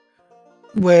 2,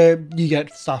 where you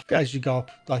get stuff as you go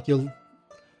up. Like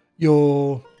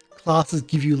your classes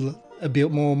give you a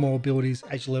bit more and more abilities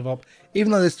as you level up.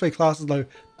 Even though there's 3 classes though,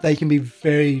 they can be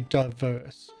very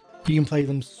diverse. You can play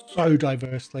them so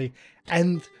diversely,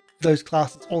 and those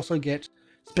classes also get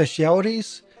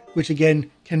specialities, which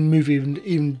again can move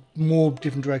even more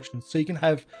different directions. So you can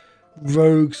have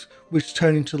rogues which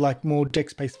turn into like more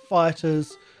dex-based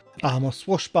fighters, or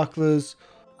swashbucklers.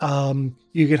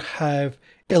 You can have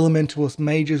elementalist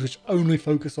mages which only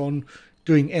focus on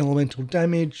doing elemental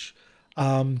damage.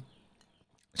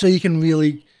 So you can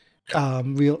really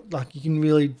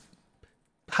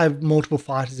have multiple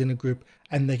fighters in a group,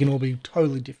 and they can all be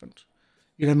totally different.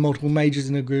 You can have multiple mages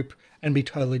in a group and be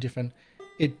totally different.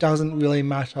 It doesn't really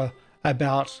matter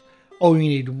about, oh, you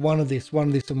need one of this,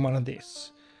 and one of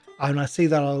this. And I see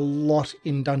that a lot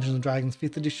in Dungeons & Dragons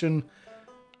 5th edition,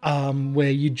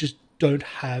 where you just don't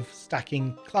have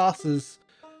stacking classes,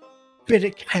 but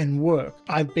it can work.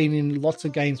 I've been in lots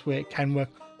of games where it can work.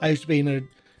 I used to be in a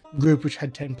group which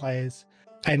had 10 players,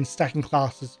 and stacking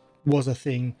classes was a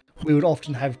thing. We would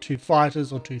often have 2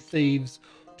 fighters or 2 thieves,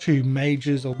 2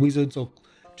 mages or wizards, or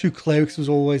 2 clerics was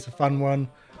always a fun one.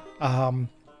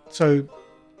 So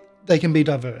they can be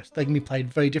diverse. They can be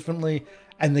played very differently,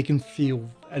 and they can feel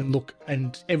and look,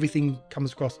 and everything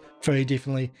comes across very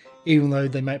differently, even though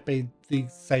they might be the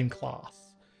same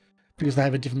class, because they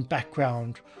have a different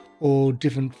background or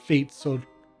different feats or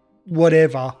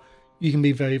whatever. You can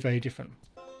be very, very different.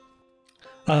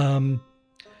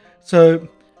 So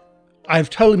I've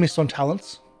totally missed on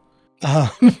talents,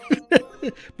 but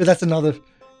that's another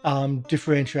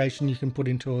differentiation you can put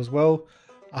into as well.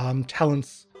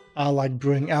 Talents are like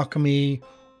brewing alchemy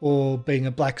or being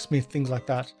a blacksmith, things like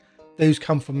that. Those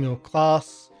come from your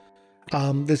class.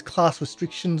 There's class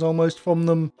restrictions almost from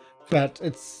them, but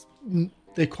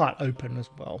they're quite open as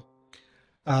well.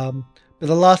 But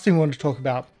the last thing we want to talk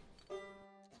about,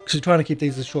 because we're trying to keep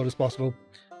these as short as possible.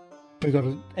 We've got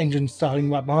an engine starting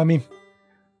right behind me.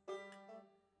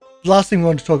 The last thing we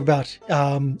want to talk about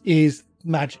is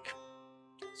magic.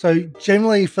 So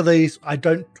generally for these, I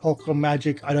don't talk on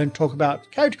magic. I don't talk about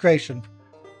character creation.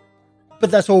 But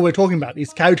that's all we're talking about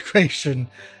is character creation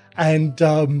and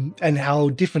how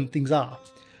different things are.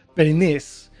 But in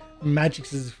this,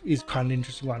 magic is kind of an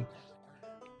interesting one.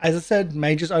 As I said,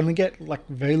 mages only get like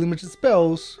very limited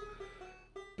spells,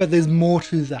 but there's more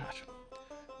to that.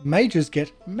 Mages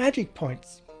get magic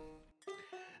points.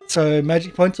 So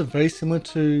magic points are very similar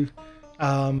to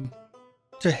health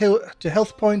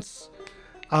points,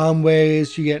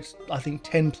 whereas you get, I think,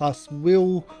 10 plus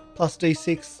will plus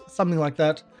d6, something like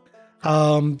that.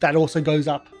 That also goes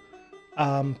up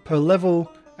per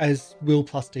level as will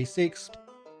plus d6.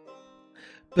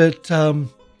 But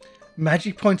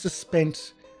magic points are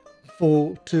spent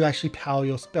to actually power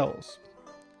your spells.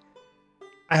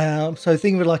 So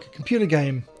think of it like a computer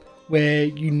game where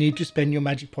you need to spend your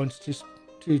magic points to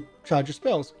charge your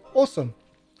spells. Awesome.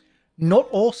 Not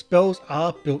all spells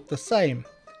are built the same.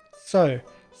 So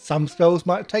some spells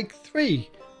might take 3,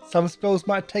 some spells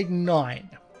might take 9.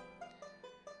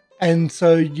 And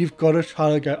so you've got to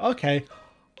try to go, okay,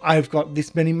 I've got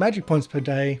this many magic points per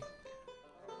day.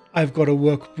 I've got to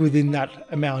work within that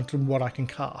amount of what I can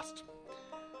cast.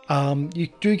 You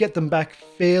do get them back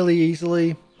fairly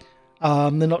easily.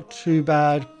 They're not too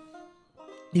bad.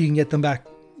 You can get them back,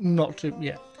 you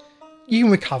can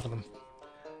recover them.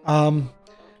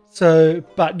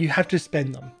 But you have to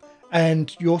spend them.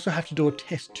 And you also have to do a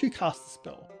test to cast the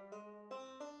spell.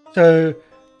 So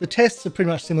the tests are pretty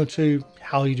much similar to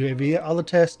how you do every other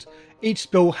test. Each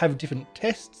spell will have different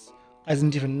tests, as in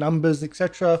different numbers,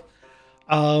 etc.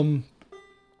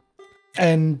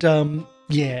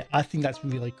 Yeah, I think that's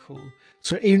really cool.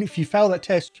 So even if you fail that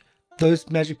test, those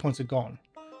magic points are gone.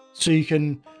 So you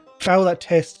can fail that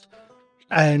test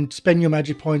and spend your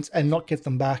magic points and not get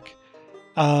them back.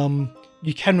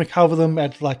 You can recover them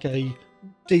at like a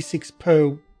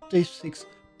d6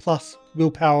 plus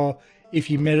willpower if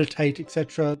you meditate,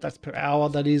 etc. That's per hour,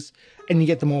 that is, and you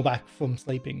get them all back from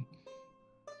sleeping.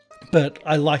 But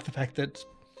I like the fact that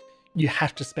you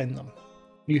have to spend them.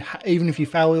 Even if you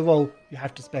fail the roll, you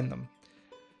have to spend them.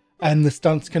 And the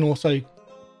stunts can also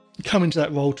come into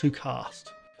that roll to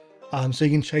cast. So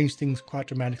you can change things quite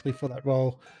dramatically for that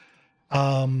roll.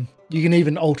 You can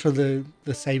even alter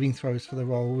the saving throws for the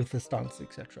roll with the stunts,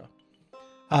 etc.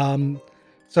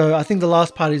 So I think the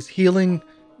last part is healing,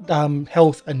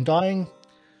 health and dying.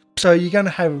 So you're going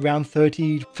to have around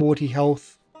 30 to 40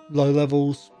 health, low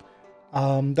levels.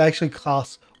 They actually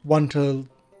class 1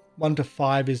 to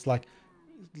 5 is like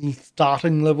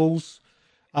starting levels.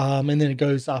 And then it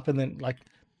goes up, and then like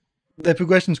the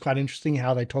progression is quite interesting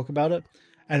how they talk about it,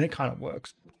 and it kind of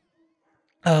works.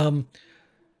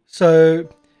 So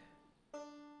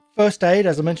first aid,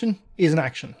 as I mentioned, is an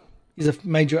action, is a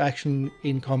major action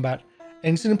in combat,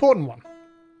 and it's an important one.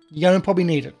 You're going to probably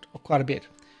need it quite a bit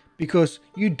because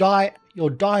you're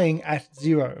dying at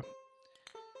 0.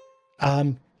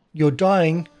 You're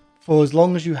dying for as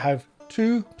long as you have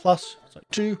 2 plus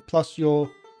your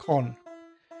con,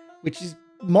 which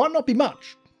might not be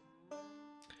much.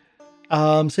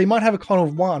 So you might have a con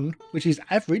of 1, which is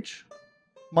average,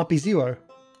 might be 0,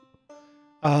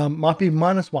 might be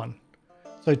 -1.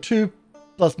 So 2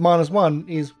 plus -1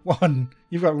 is 1.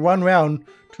 You've got 1 round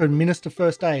to administer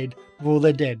first aid before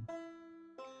they're dead.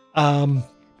 So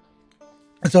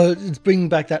it's bringing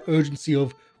back that urgency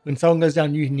of when someone goes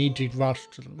down, you need to rush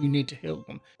to them. You need to heal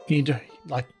them. You need to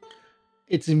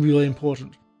it's really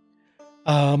important.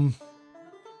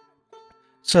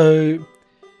 So,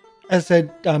 as I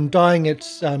said, dying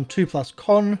it's 2+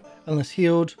 con unless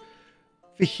healed.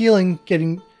 For healing,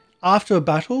 getting after a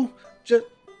battle, just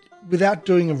without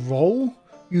doing a roll,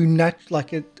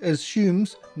 it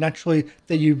assumes naturally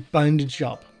that you bandage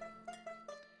up.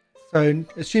 So,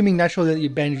 assuming naturally that you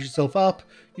bandage yourself up,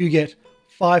 you get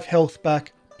 5 health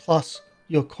back plus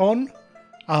your con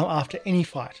after any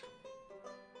fight.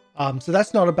 So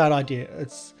that's not a bad idea.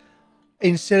 It's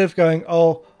instead of going,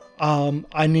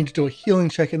 I need to do a healing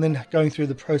check and then going through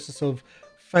the process of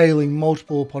failing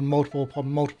multiple upon multiple upon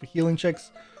multiple healing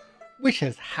checks, which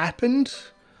has happened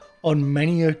on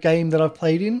many a game that I've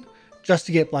played in, just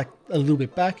to get like a little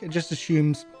bit back. It just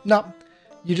assumes, no,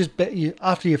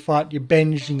 after your fight, you're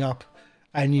bandaging up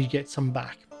and you get some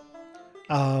back.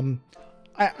 I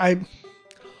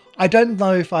don't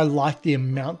know if I like the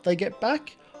amount they get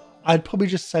back. I'd probably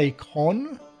just say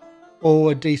con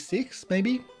or a D6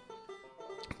 maybe.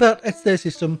 But it's their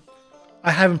system.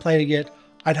 I haven't played it yet.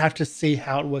 I'd have to see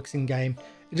how it works in game.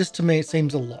 To me, it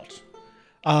seems a lot.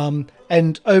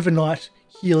 And overnight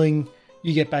healing,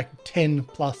 you get back 10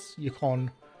 plus your con,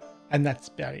 and that's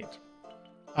about it.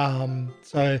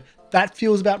 So that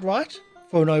feels about right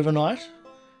for an overnight.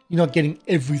 You're not getting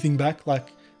everything back like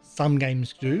some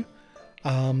games do.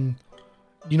 You're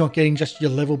not getting just your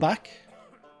level back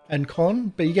and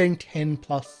con, but you're getting 10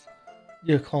 plus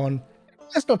your con.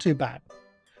 That's not too bad.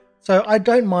 So I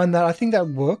don't mind that. I think that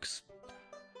works.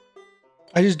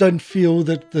 I just don't feel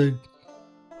that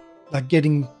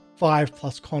getting 5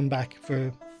 plus con back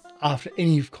for after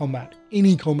any combat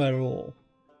at all.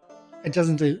 It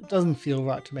doesn't feel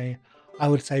right to me. I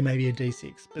would say maybe a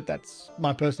D6, but that's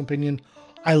my personal opinion.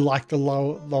 I like the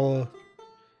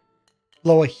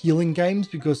lower healing games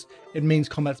because it means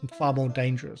combat's far more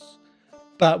dangerous.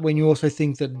 But when you also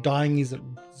think that dying is at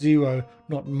 0,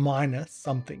 not minus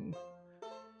something,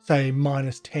 say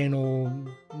 -10 or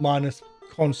minus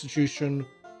constitution,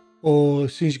 or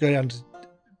as soon as you go down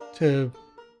to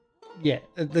yeah,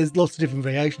 there's lots of different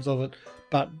variations of it,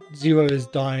 but 0 is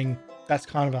dying. That's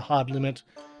kind of a hard limit.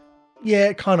 Yeah,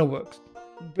 it kind of works,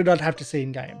 but I'd have to see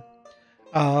in game.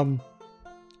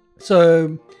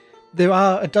 So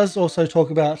it does also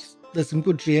talk about, there's some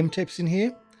good GM tips in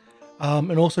here,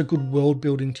 and also good world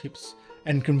building tips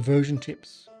and conversion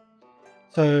tips.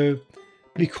 So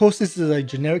because this is a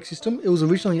generic system, it was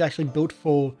originally actually built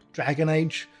for Dragon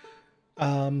Age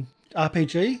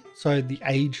RPG, so the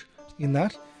age in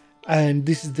that, and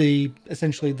this is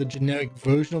essentially the generic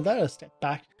version of that, a step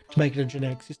back to make it a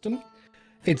generic system.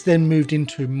 It's then moved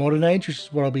into Modern Age, which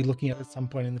is what I'll be looking at some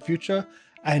point in the future,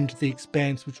 and the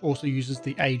Expanse, which also uses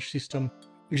the age system,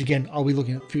 which again I'll be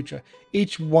looking at in the future.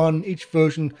 Each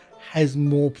version has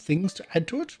more things to add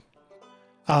to it,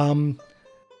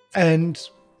 and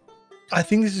I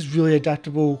think this is really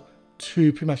adaptable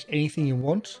to pretty much anything you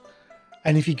want.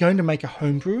 And if you're going to make a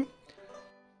homebrew,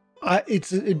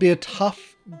 it'd be a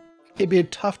tough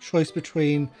choice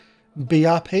between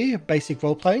BRP, Basic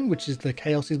Role Playing, which is the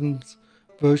Chaos Systems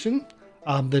version,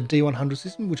 the D100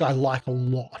 system, which I like a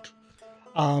lot.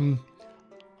 I'm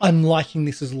liking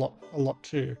this a lot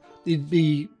too. It'd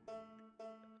be,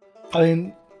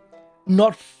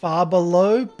 not far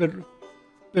below,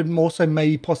 but more so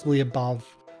maybe possibly above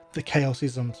the Chaos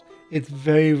Systems. It's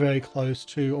very, very close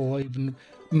to, or even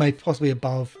maybe possibly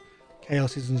above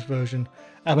Chaos Systems version.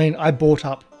 I bought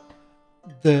up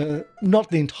not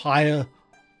the entire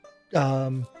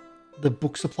the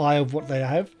book supply of what they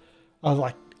have,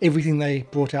 like everything they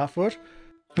brought out for it,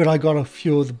 but I got a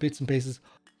few of the bits and pieces.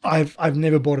 I've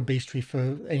never bought a bestiary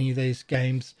for any of these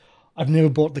games. I've never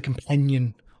bought the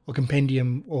companion or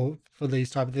compendium or for these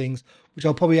type of things, which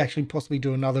I'll probably possibly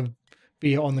do another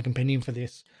video on the compendium for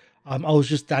this. I was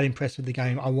just that impressed with the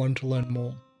game. I wanted to learn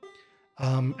more.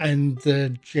 And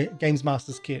the Games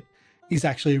Masters kit is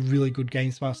actually a really good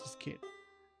Games Masters kit.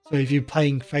 So if you're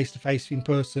playing face-to-face in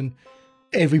person,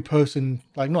 every person,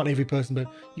 like not every person, but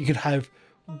you could have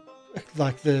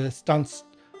like the stunts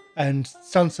and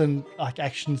like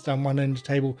actions down one end of the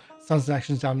table, stunts and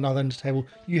actions down another end of the table.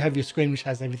 You have your screen which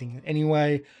has everything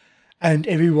anyway, and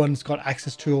everyone's got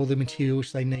access to all the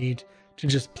materials they need to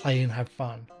just play and have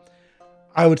fun.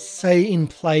 I would say in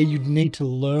play you'd need to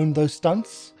learn those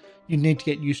stunts. You need to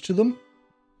get used to them,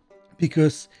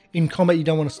 because in combat you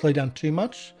don't want to slow down too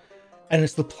much, and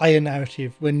it's the player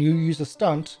narrative. When you use a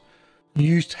stunt,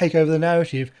 you take over the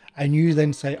narrative and you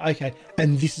then say, okay,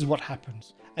 and this is what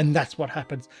happens, and that's what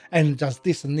happens, and it does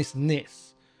this and this and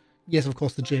this. Yes, of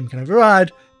course the GM can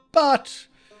override, but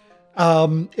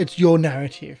it's your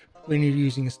narrative when you're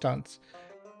using stunts.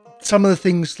 Some of the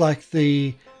things like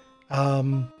the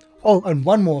Oh, and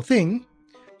one more thing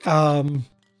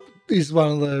is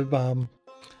one of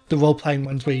the role-playing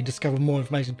ones where you discover more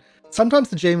information. Sometimes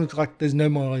the GM looks like there's no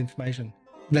more information.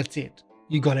 That's it.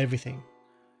 You got everything.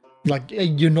 Like,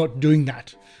 you're not doing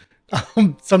that.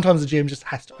 Sometimes the GM just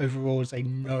has to overrule and say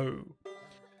no.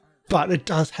 But it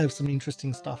does have some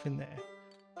interesting stuff in there.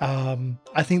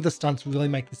 I think the stunts really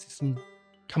make the system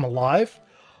come alive.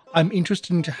 I'm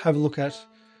interested to have a look at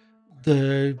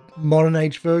the Modern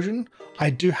Age version.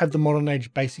 I do have the Modern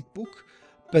Age basic book,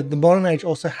 but the Modern Age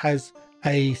also has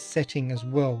a setting as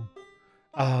well.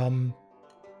 And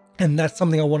that's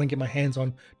something I want to get my hands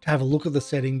on, to have a look at the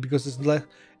setting, because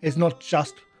it's not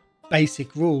just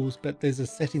basic rules, but there's a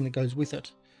setting that goes with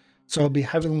it. So I'll be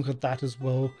having a look at that as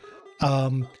well.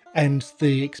 And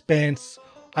the Expanse,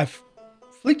 I've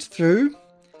flicked through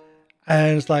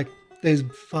and it's like there's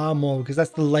far more, because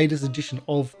that's the latest edition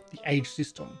of the age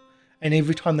system, and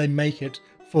every time they make it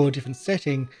for a different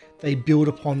setting, they build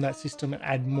upon that system and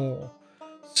add more.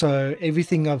 So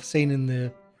everything I've seen in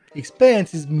the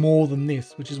Expanse is more than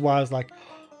this, which is why I was like,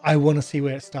 I want to see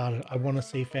where it started. I want to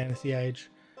see Fantasy Age.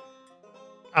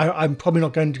 I'm probably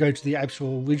not going to go to the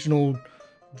actual original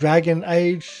Dragon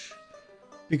Age,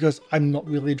 because I'm not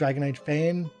really a Dragon Age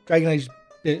fan. Dragon Age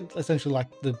is essentially like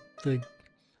the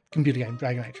computer game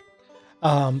Dragon Age.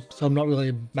 So I'm not really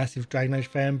a massive Dragon Age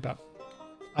fan, but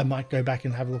I might go back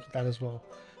and have a look at that as well.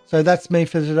 So that's me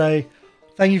for today.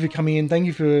 Thank you for coming in. Thank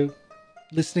you for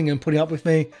listening and putting up with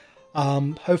me.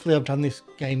 Hopefully I've done this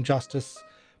game justice.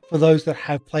 For those that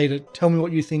have played it, tell me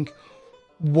what you think.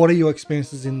 What are your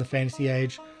experiences in the Fantasy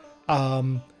Age?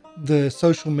 The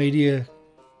social media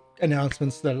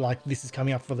announcements that like this is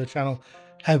coming up for the channel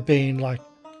have been like,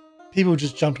 people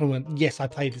just jumped on and went, yes, I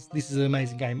played this. This is an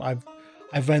amazing game. I've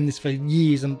ran this for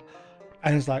years, and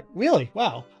it's like, really?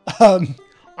 Wow.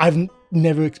 I've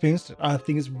never experienced it. I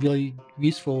think it's really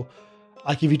useful.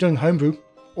 Like if you're doing homebrew,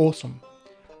 awesome.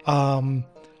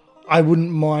 I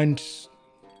wouldn't mind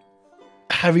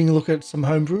having a look at some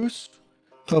homebrews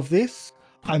of this.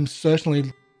 I'm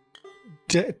certainly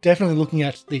definitely looking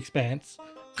at the Expanse,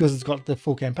 because it's got the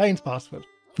full campaigns password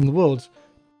from the worlds.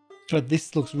 But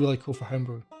this looks really cool for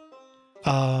homebrew.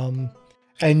 And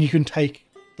you can take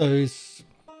those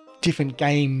different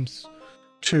games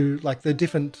to like the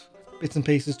different bits and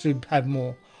pieces to have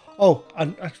more. Oh,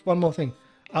 and one more thing.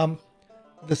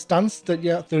 The stunts that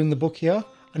they're in the book here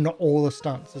are not all the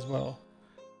stunts as well.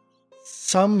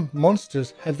 Some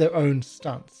monsters have their own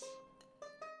stunts.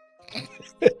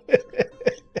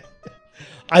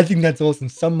 I think that's awesome.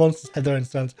 Some monsters have their own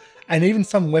stunts, and even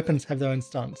some weapons have their own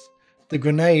stunts. The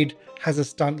grenade has a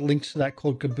stunt linked to that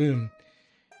called Kaboom.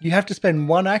 You have to spend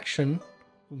one action,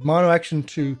 minor action,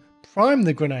 to prime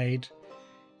the grenade.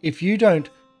 If you don't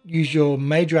use your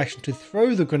major action to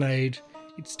throw the grenade,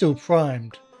 it's still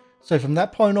primed. So from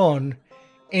that point on,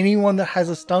 anyone that has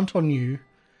a stunt on you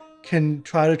can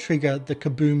try to trigger the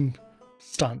Kaboom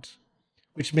stunt,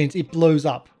 which means it blows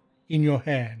up in your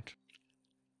hand.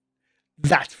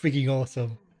 That's freaking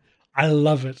awesome. I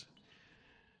love it.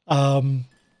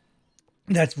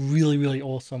 That's really, really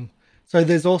awesome. So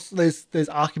there's also there's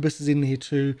arquebuses in here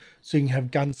too, so you can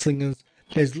have gunslingers.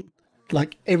 There's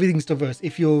like everything's diverse.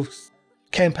 If your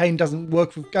campaign doesn't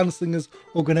work with gunslingers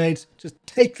or grenades, just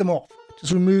take them off.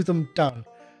 Just remove them. Done.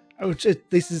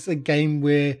 This is a game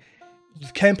where the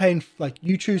campaign, like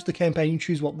you choose the campaign, you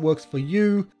choose what works for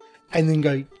you, and then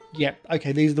go, yep,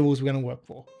 okay, these are the rules we're going to work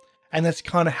for. And that's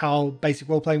kind of how basic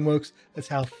role-playing works. That's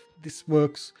how this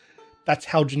works. That's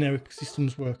how generic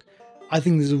systems work. I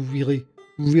think there's a really,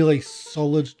 really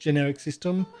solid generic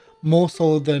system, more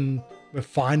solid than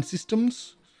refined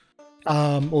systems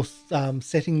or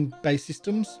setting-based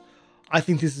systems. I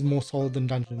think this is more solid than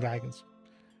Dungeons and Dragons.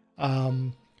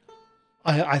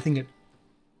 I think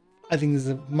there's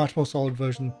a much more solid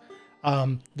version.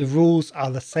 The rules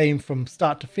are the same from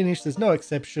start to finish. There's no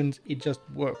exceptions. It just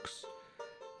works.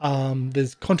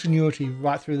 There's continuity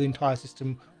right through the entire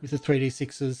system with the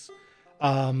 3d6s,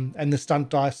 and the stunt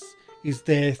dice is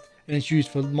there, and it's used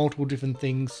for multiple different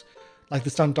things. Like the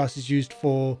stunt dice is used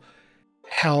for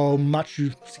how much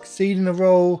you succeed in a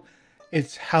roll.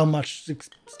 It's how much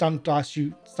stunt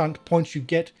points you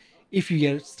get if you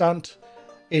get a stunt.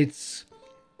 It's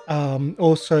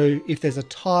also if there's a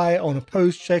tie on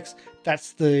opposed checks,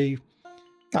 that's the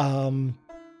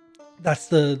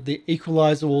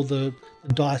equalizer, or the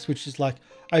dice, which is like,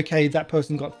 okay, that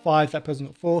person got 5, that person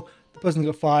got 4, the person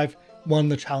who got 5 won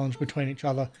the challenge between each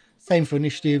other. Same for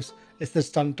initiatives. It's the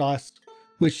stunt dice,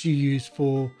 which you use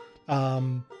for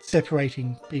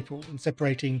separating people and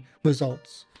separating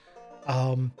results.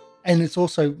 And it's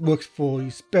also works for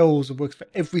your spells, it works for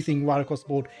everything right across the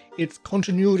board. It's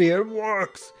continuity, it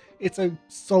works. It's a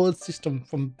solid system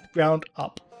from ground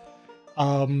up.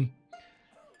 And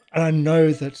I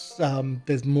know that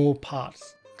there's more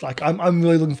parts. Like I'm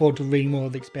really looking forward to reading more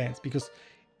of The Expanse, because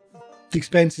The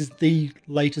Expanse is the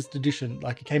latest edition.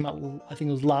 Like it came out, I think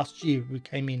it was last year we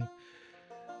came in.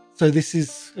 So this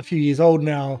is a few years old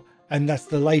now, and that's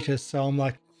the latest. So I'm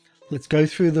like, let's go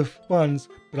through the ones,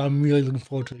 but I'm really looking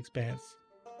forward to The Expanse.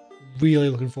 Really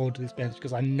looking forward to The Expanse,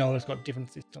 because I know it's got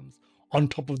different systems on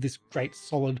top of this great,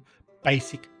 solid,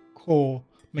 basic core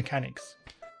mechanics.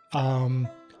 I'm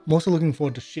also looking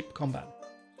forward to ship combat.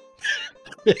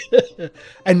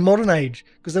 And modern age,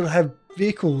 because it'll have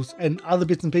vehicles and other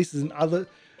bits and pieces, and other,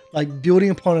 like,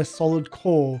 building upon a solid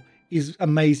core is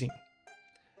amazing.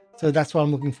 So that's what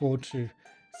I'm looking forward to,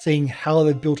 seeing how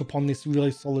they've built upon this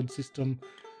really solid system.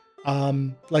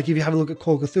 Like if you have a look at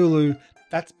Call of Cthulhu,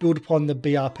 that's built upon the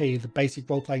BRP, the basic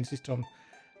role-playing system,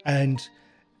 and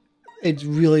it's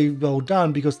really well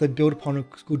done because they built upon a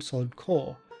good solid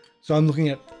core. So I'm looking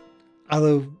at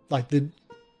other, like the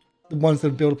ones that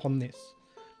are built upon this.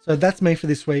 So that's me for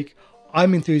this week.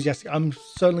 I'm enthusiastic. I'm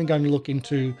certainly going to look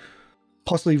into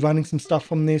possibly running some stuff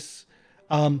from this.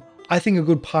 I think a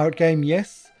good pirate game,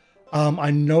 yes.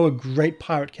 I know a great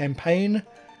pirate campaign,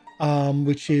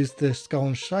 which is the Skull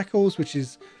and Shackles, which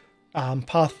is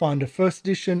Pathfinder 1st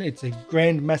edition. It's a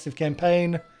grand, massive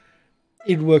campaign.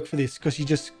 It'd work for this because you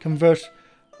just convert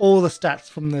all the stats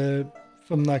from the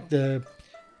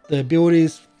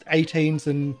abilities, 18s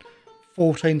and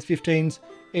 14s, 15s.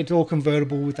 It's all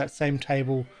convertible with that same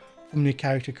table from your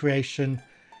character creation.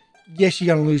 Yes,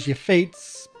 you're going to lose your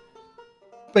feats,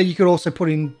 but you could also put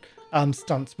in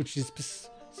stunts, which is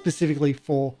specifically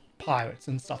for pirates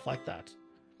and stuff like that.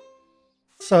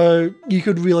 So you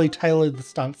could really tailor the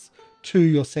stunts to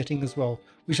your setting as well,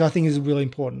 which I think is really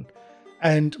important.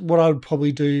 And what I would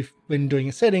probably do when doing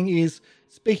a setting is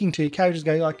speaking to your characters,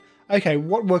 going like, okay,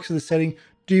 what works for the setting?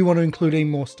 Do you want to include any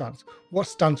more stunts? What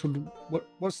stunts would work?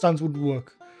 What stunts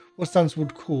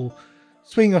would cool?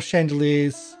 Swinging off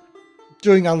chandeliers,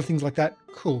 doing other things like that,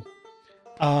 cool.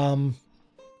 I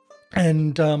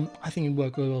think it'd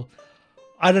work really well.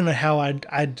 I don't know how I'd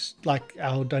add like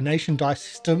our donation dice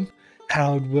system,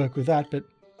 how it'd work with that, but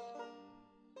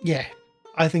yeah,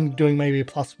 I think doing maybe a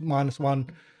 +/-1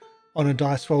 on a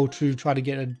dice roll to try to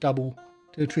get a double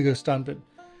to trigger a stunt, but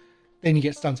then you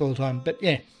get stunts all the time. But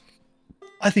yeah,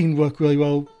 I think it'd work really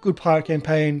well. Good pirate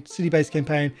campaign, city-based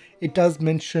campaign. It does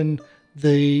mention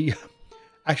the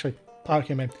pirate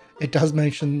campaign. It does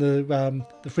mention the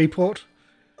Freeport,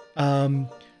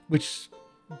 which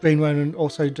Green Ronin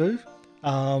also do.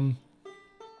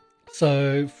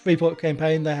 So Freeport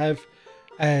campaign they have,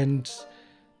 and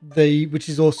which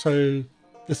is also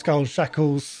the Skull and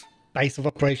Shackles base of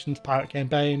operations pirate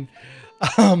campaign.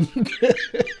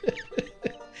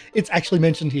 It's actually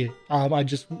mentioned here.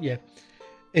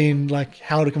 In like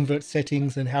how to convert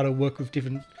settings and how to work with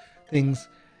different things.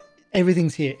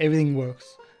 Everything's here. Everything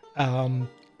works.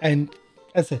 And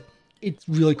as I said, it's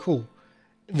really cool.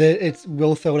 It's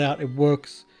well thought out. It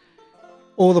works.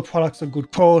 All the products are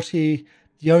good quality.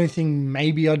 The only thing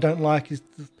maybe I don't like is,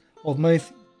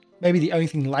 maybe the only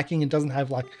thing lacking, it doesn't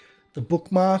have like the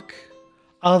bookmark.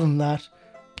 Other than that,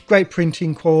 great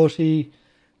printing quality.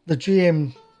 The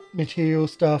GM material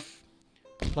stuff,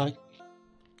 like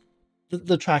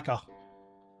the tracker,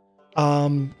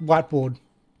 whiteboard.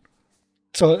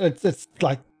 So it's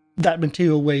like that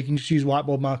material where you can just use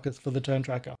whiteboard markers for the turn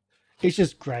tracker. It's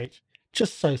just great.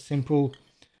 Just so simple.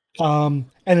 And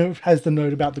it has the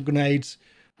note about the grenades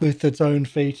with its own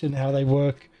feet and how they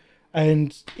work.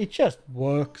 And it just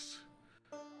works.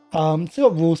 It's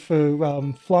got rules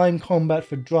for flying combat,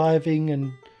 for driving,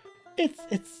 and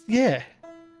it's yeah.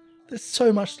 There's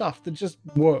so much stuff that just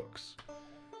works.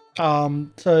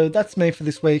 So that's me for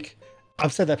this week.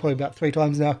 I've said that probably about 3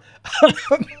 times now.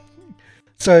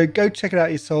 So go check it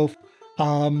out yourself.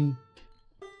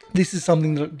 This is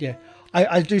something that, yeah,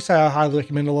 I do say I highly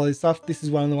recommend a lot of this stuff. This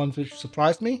is one of the ones which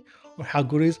surprised me on how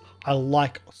good it is. I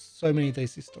like so many of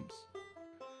these systems.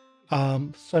 For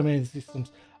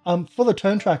the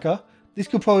turn tracker, this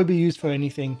could probably be used for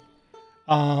anything.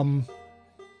 Although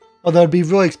it'd be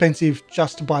really expensive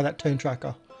just to buy that turn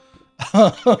tracker.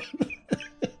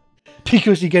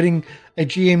 Because you're getting a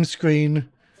GM screen,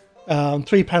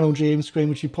 3-panel GM screen,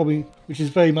 which is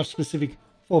very much specific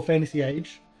for Fantasy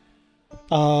Age,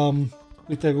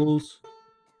 with their rules.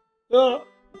 And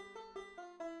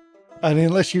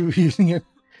unless you're using it,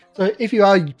 so if you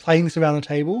are playing this around the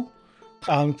table,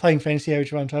 playing Fantasy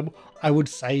Age around the table, I would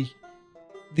say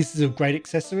this is a great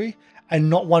accessory and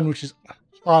not one which is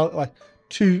like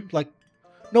too like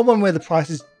not one where the price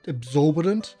is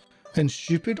exorbitant and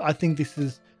stupid. I think this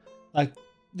is like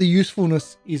the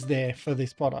usefulness is there for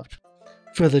this product,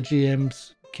 for the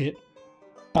GM's kit.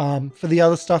 For the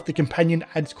other stuff, the companion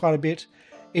adds quite a bit.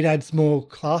 It adds more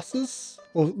classes,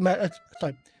 or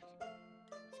sorry,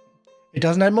 it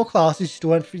doesn't add more classes. You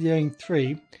still add doing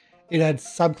 3. It adds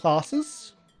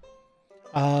subclasses.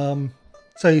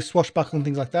 So you swashbuckle and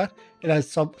things like that. It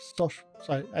adds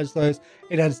as those.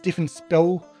 It adds different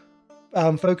spell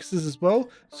focuses as well.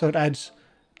 So it adds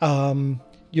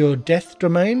your death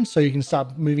domain, so you can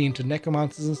start moving into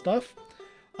necromancers and stuff.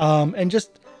 And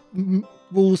just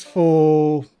rules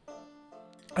for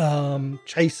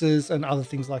chasers and other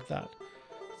things like that.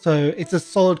 So it's a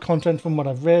solid content from what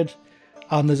I've read.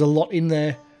 There's a lot in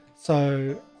there,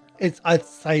 so I'd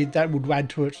say that would add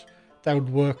to it. That would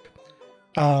work.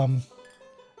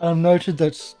 I've noted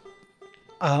that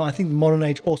I think Modern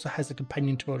Age also has a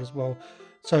companion to it as well.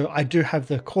 So I do have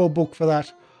the core book for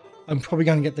that. I'm probably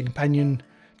going to get the companion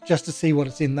just to see what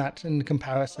it's in that in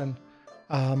comparison.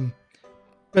 But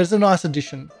it's a nice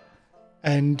addition.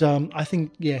 And I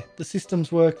think, yeah, the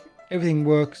systems work, everything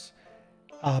works,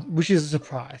 which is a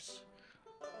surprise.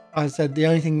 I said the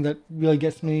only thing that really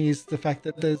gets me is the fact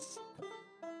that there's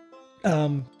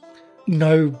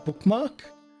no bookmark,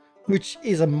 which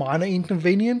is a minor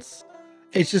inconvenience.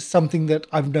 It's just something that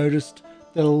I've noticed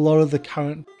that a lot of the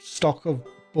current stock of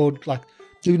board, like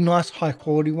do nice high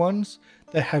quality ones,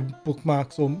 they have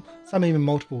bookmarks, or some even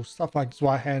multiple. Stuff like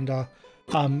Zweihander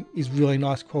is really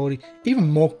nice quality. Even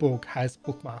Morkborg has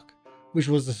bookmark, which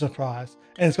was a surprise.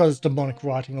 And it's got this demonic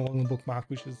writing along the bookmark,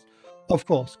 which is, of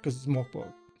course, because it's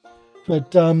Morkborg.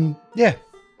 But yeah,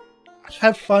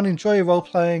 have fun, enjoy your role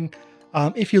playing.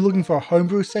 If you're looking for a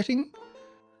homebrew setting,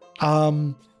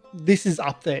 this is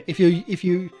up there. If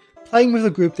you're playing with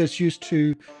a group that's used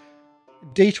to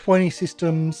D20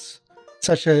 systems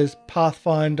such as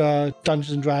Pathfinder,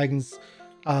 Dungeons and Dragons,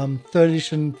 3rd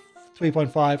edition,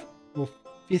 3.5, or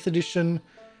 5th edition,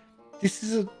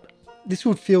 this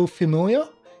would feel familiar.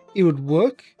 It would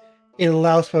work. It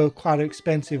allows for quite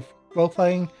expensive role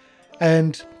playing,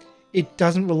 and it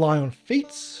doesn't rely on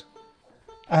feats.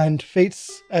 And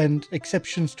feats and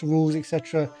exceptions to rules,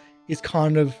 etc., is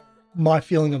kind of my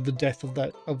feeling of the death of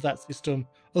that system,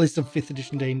 at least of 5th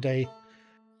edition D&D.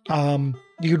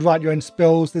 You could write your own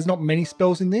spells. There's not many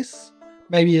spells in this.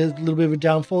 Maybe a little bit of a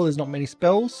downfall. There's not many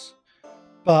spells,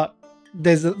 but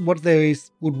what there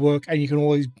is would work, and you can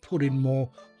always put in more.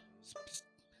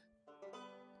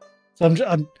 So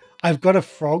I've got a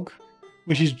frog,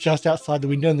 which is just outside the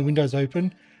window, and the window's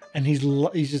open, and he's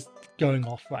just going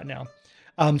off right now.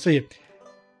 So yeah,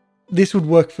 this would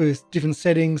work for different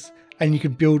settings, and you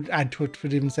could add to it for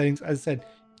different settings. As I said,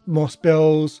 more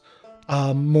spells,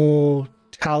 more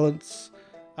talents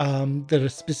that are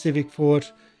specific for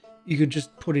it. You could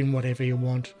just put in whatever you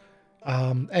want,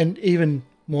 and even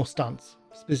more stunts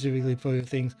specifically for your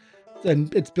things.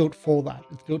 And it's built for that.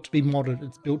 It's built to be modded.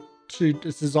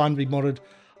 It's designed to be modded,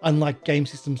 unlike game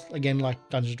systems, again, like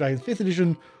Dungeons & Dragons 5th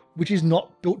edition, which is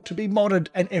not built to be modded,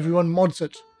 and everyone mods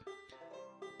it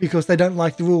because they don't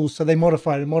like the rules, so they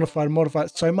modify it and modify it and modify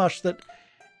it so much that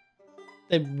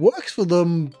it works for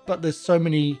them, but there's so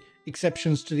many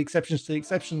exceptions to the exceptions to the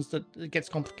exceptions that it gets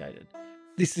complicated.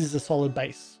 This is a solid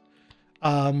base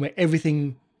where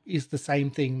everything is the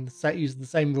same thing, use the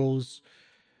same rules.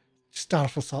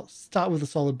 Start with a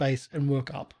solid base and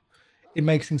work up. It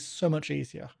makes things so much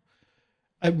easier.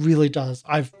 It really does.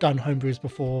 I've done homebrews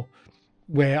before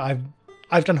where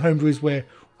I've done homebrews where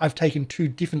I've taken 2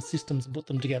 different systems and put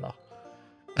them together.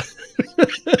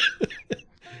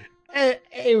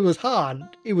 It was hard.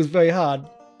 It was very hard.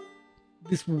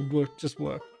 This would work.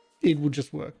 It would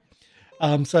just work.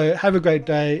 So have a great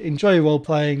day. Enjoy your role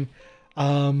playing.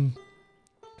 You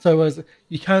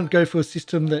can't go for a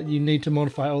system that you need to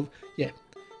modify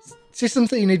systems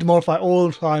that you need to modify all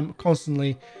the time,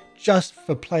 constantly, just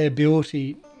for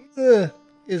playability,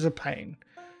 is a pain.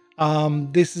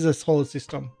 This is a solid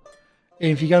system.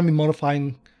 And if you're going to be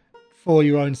modifying for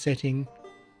your own setting,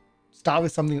 start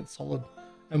with something that's solid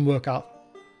and work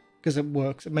up, because it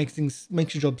works. It makes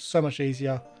your job so much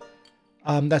easier.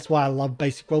 That's why I love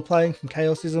basic role playing from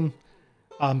Chaosism,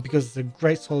 because it's a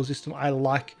great solid system. I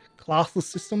like classless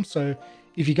systems. So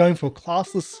if you're going for a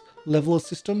classless leveler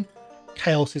system,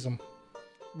 Chaosism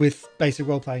with basic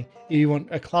role playing. If you want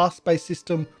a class-based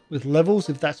system with levels,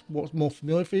 if that's what's more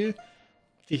familiar for you,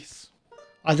 this.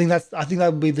 I think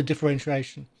that would be the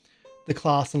differentiation, the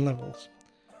class and levels.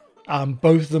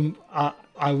 Both of them are,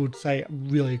 I would say,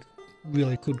 really,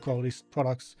 really good quality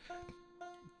products.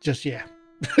 Just, yeah,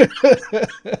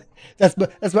 That's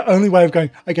my only way of going,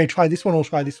 okay, try this one or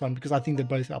try this one, because I think they're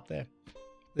both up there.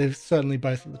 They're certainly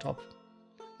both at the top.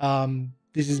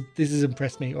 This has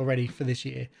impressed me already for this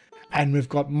year. And we've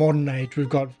got Modern Age, we've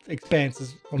got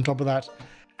Expanses on top of that.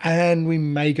 And we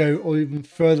may go or even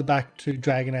further back to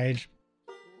Dragon Age.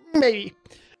 Maybe.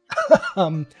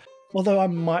 Although I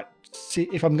might see,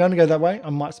 if I'm going to go that way, I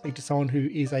might speak to someone who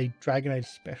is a Dragon Age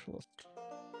specialist.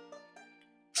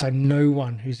 So no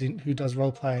one who does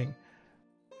role playing,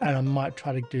 and I might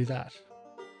try to do that.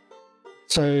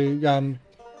 So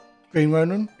Green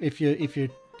Ronin, if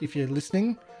you're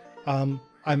listening,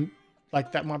 I'm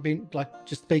like, that might be like,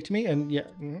 just speak to me, and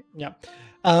yeah.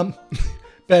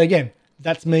 But again,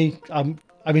 that's me. I've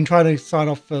been trying to sign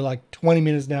off for like 20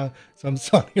 minutes now, so I'm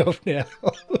signing off now.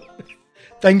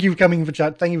 Thank you for coming for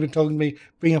chat. Thank you for talking to me,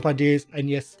 bringing up ideas, and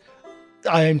yes,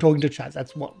 I am talking to chat.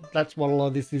 That's what a lot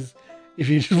of this is. If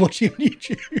you're just watching on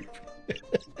YouTube.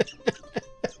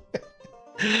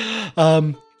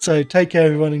 So take care,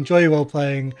 everyone. Enjoy your role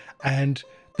playing, and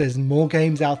there's more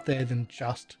games out there than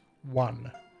just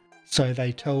one. So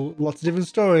they tell lots of different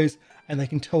stories, and they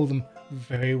can tell them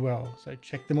very well. So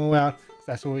check them all out, because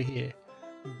that's what we're here.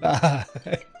 Bye.